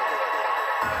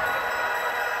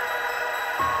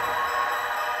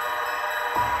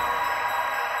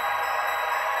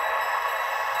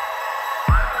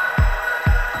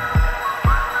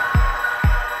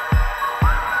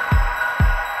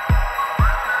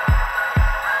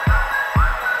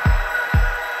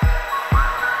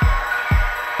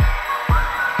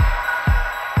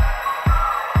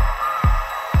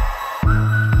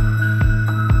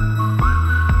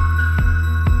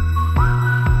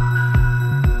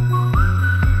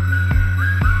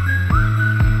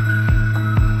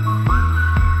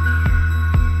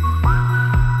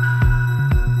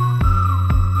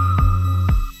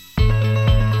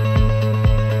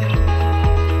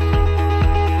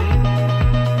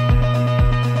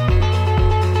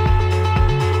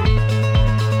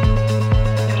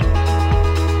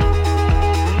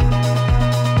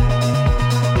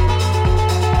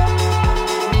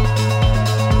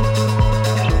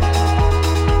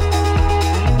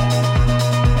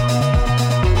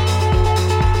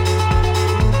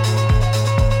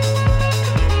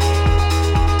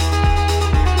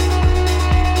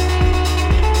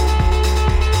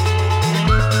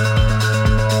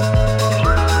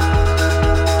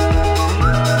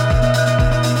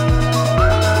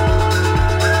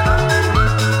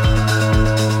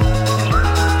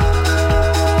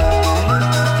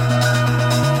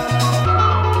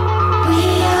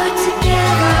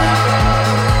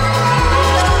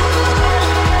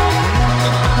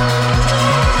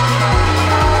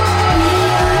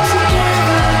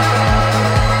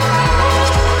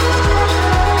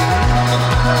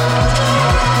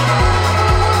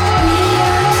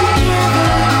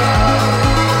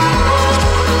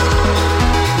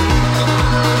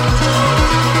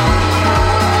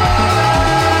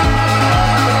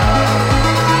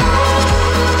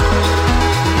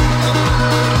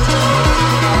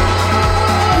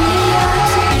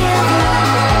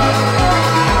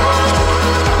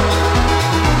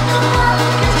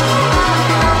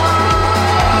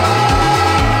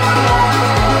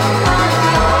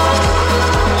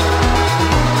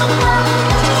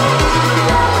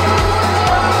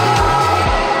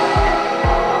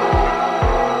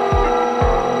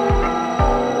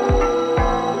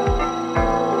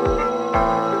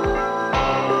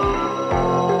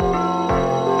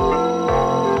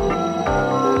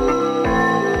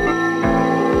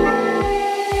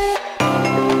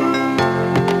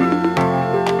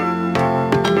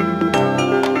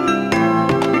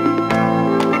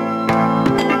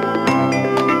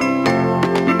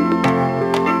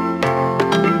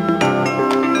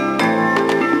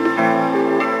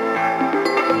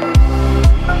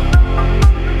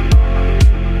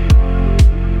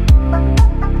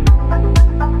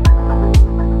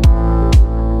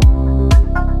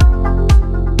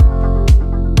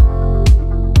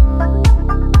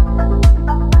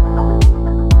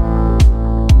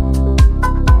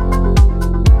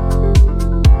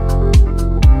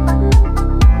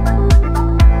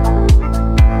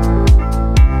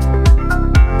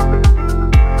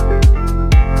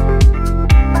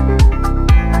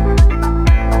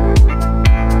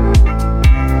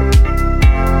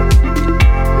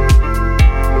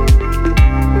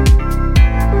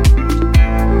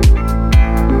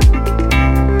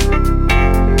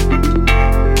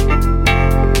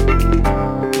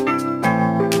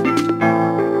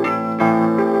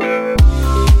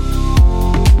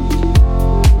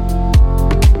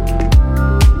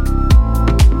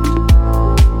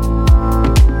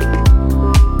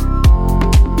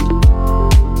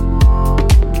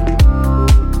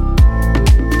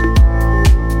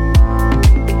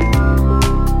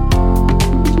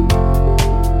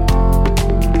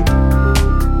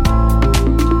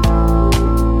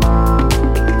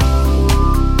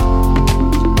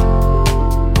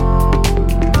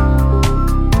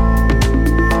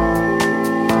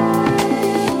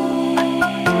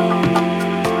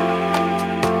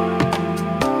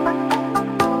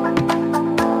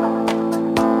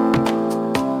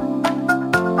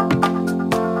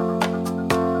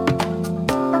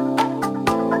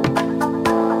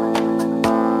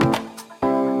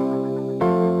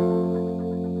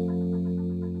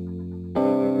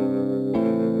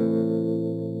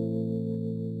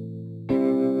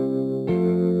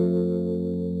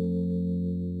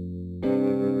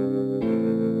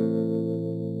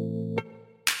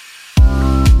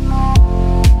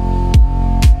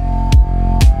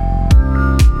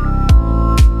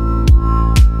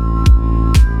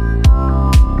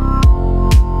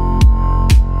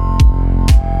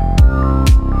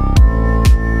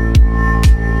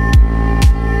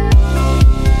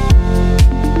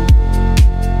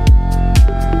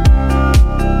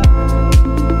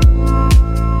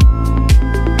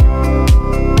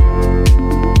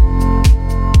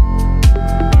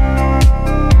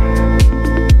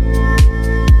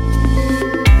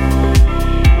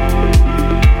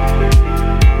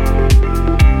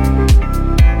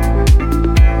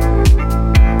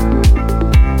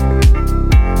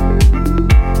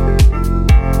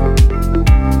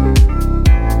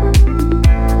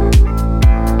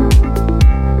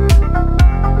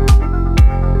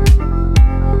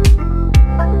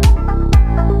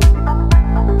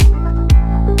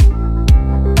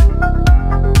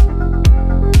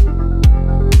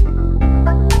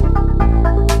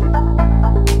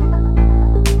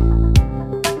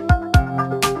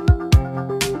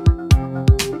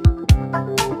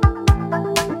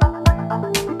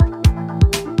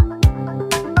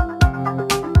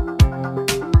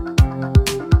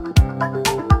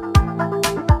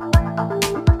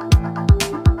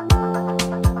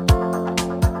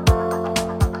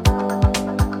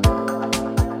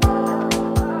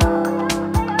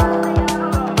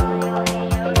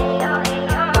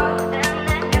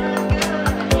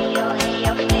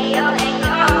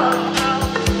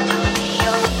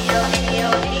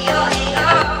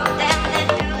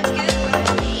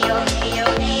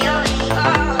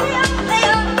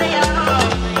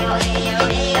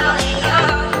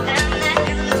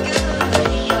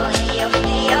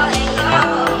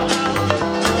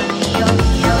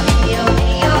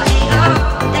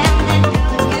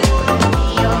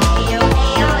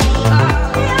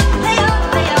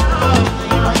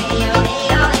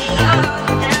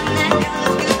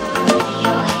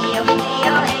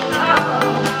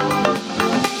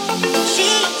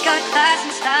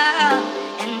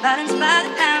 bottles by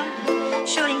the pound.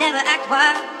 Shorty never act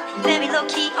wild, very low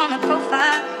key on the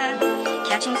profile.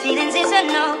 Catching feelings is a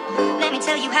no, let me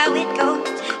tell you how it goes.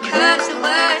 Curves the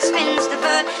word, spins the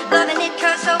verb, loving it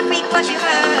curves so freak what you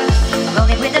heard.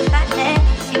 Rolling with the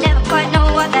fatness, you never quite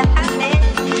know what that is.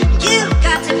 You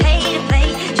got to pay to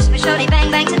play, just for shorty bang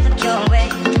bang to look your way.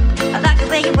 I like the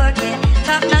way you work it,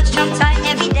 top notch, trump tight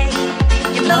every day.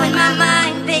 You're blowing my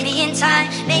mind, baby, in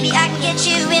time, maybe I can get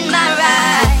you in my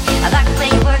ride. I like the way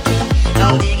you work it,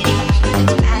 no diggity,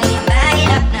 bag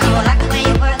it up now. I like the way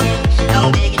you work it,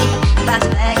 no diggity, about to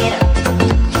bag it up.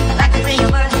 I like the way you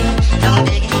work it, no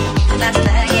diggity, about to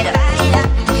bag it up.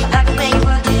 I like the way you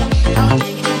work it, no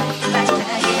diggity, about to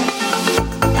bag it up.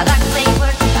 I like the way you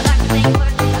work it, I like the way you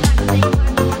work it, I like the way you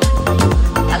work it,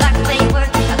 I like the way you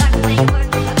work it, I like the way you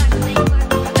work it,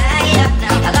 bag it up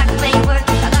now. I like the way you work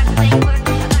it, I like the way you work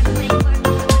it, I like the way you work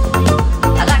it,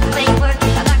 I like the way you work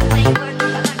it, I like the way you work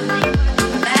it,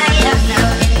 bag it up now.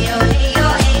 Hey yo, hey yo,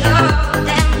 hey yo,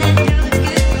 damn that feels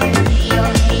good. Hey yo,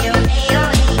 hey yo, hey yo,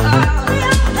 hey yo, hey yo,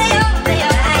 hey yo, bag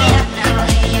it up now.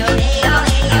 Hey yo, hey yo,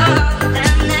 hey yo,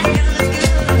 damn that feels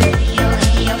good. Hey yo,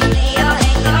 hey yo, hey yo,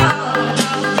 hey yo.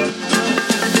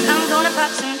 I'm gonna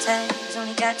pop some tags,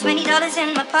 only got $20 in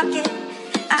my pocket.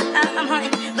 I'm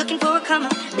hunting, looking for a come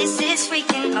up. This is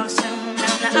freaking awesome.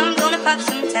 Now I'm gonna pop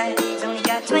some tags, only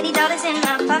got $20 in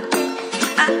my pocket.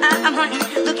 I'm hunting,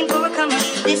 looking for a come up.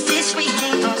 This is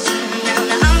freaking awesome.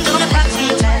 Now I'm gonna pop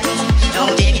some tags, no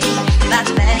diggity, about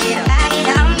to bag it up.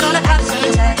 I'm gonna pop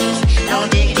some tags, no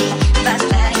diggity, about to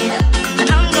bag it up.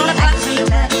 I'm gonna pop some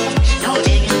tags, no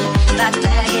diggity, about to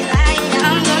bag it up.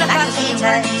 I'm gonna pop some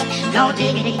tags, no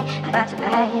diggity, about to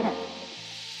bag it up.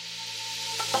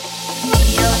 Hey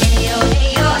yo, hey yo, hey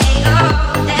yo, hey yo,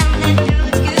 damn that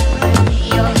feels good. Hey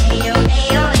yo, hey yo, hey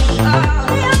yo, hey yo,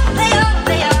 hey yo, hey yo,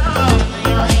 hey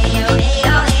yo, hey yo, hey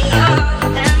yo, hey yo,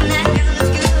 damn that feels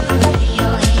good. Hey yo,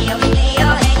 hey yo, hey yo,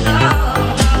 hey yo.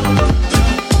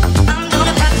 I'm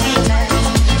gonna pop some tags,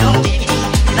 no diggity,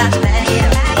 about to bag it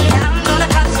up. I'm gonna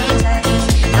pop some tags,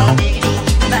 no diggity,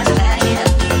 about to bag it up.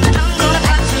 I'm gonna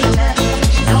pop some tags,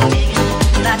 no diggity,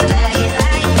 about to bag it up.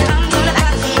 I'm gonna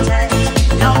pop some tags, no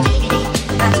diggity, about to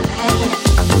bag it up.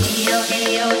 Hey yo, hey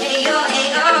yo, hey yo, hey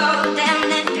yo, damn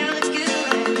that girl looks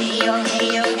good. Hey yo, hey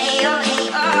yo, hey yo, hey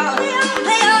yo, hey yo,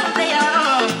 hey yo, hey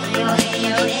yo, hey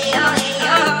yo, hey yo, hey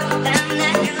yo, damn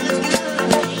that girl looks good.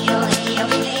 Hey yo, hey yo,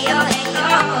 hey yo, hey yo.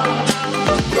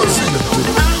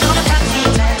 I'm gonna pop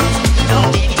some tags, no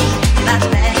diggity, about to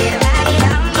bag it up.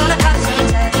 I'm gonna pop some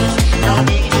tags, no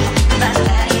diggity, about to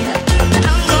bag it up.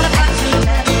 I'm gonna pop some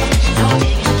tags, no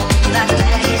diggity, about to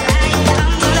bag it up.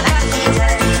 I'm gonna pop some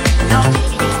tags, no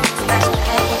diggity, about to bag it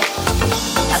up.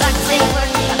 I like the way you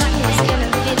work it, I like the way you work it. It's gonna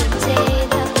be the day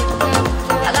that we come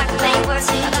through. I like the way you work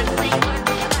it, I like the way you work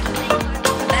it.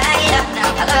 Bag it up now.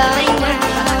 I like the way you work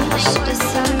it, I like the way you work it.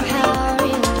 Somehow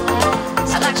realize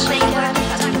I like the way you work it,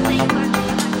 I like the way you work it.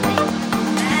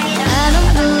 Bag it up. I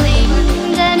don't believe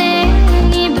that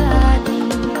anybody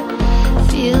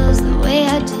feels the way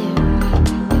I do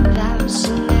about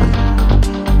you now.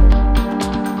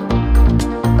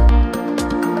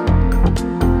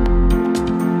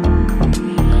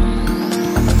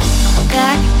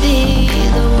 That could be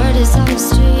the word is on the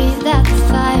street, that the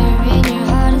fire in your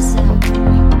heart is out.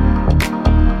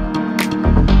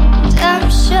 And I'm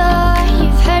sure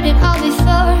you've heard it all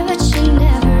before, but you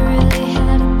never really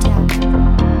had a doubt.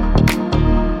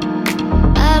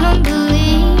 I don't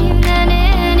believe that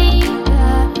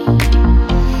anybody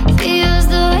feels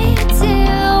the way I do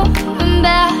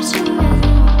about you now.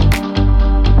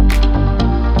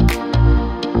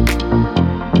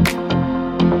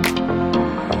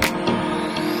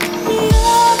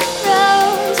 All the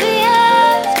roads we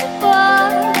have to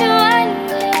walk are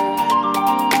winding,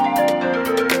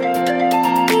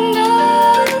 and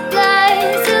all the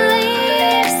lights that lead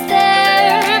us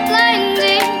there are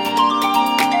blinding.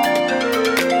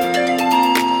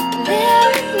 There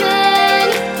are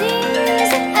many things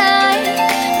that I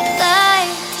would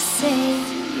like to say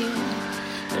to you,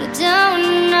 but I don't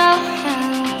know how.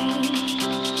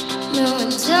 No, I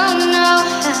don't know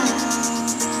how.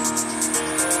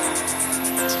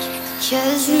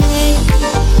 'Cause maybe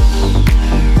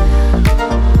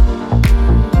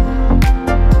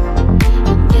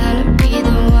I'm gonna be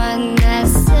the one that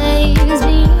saves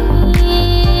me.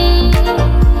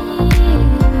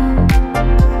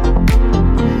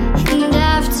 And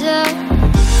after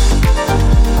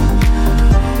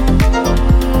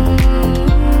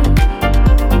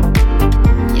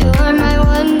you're my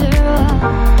wonder.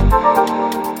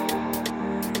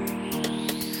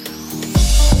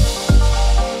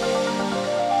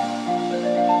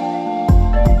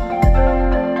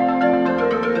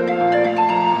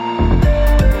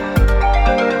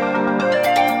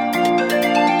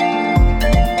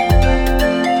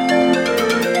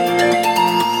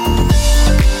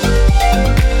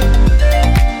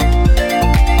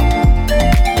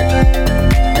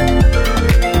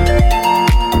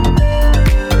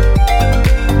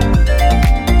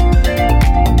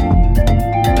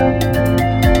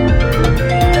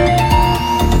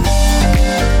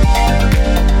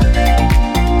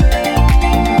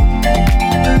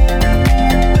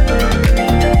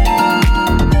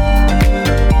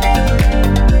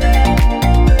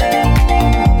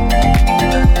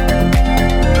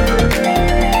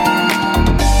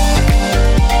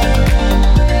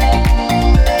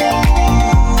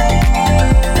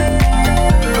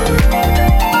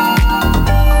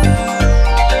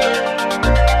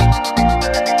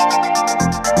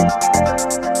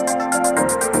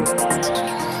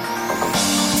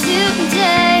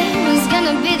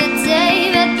 gonna be the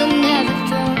day that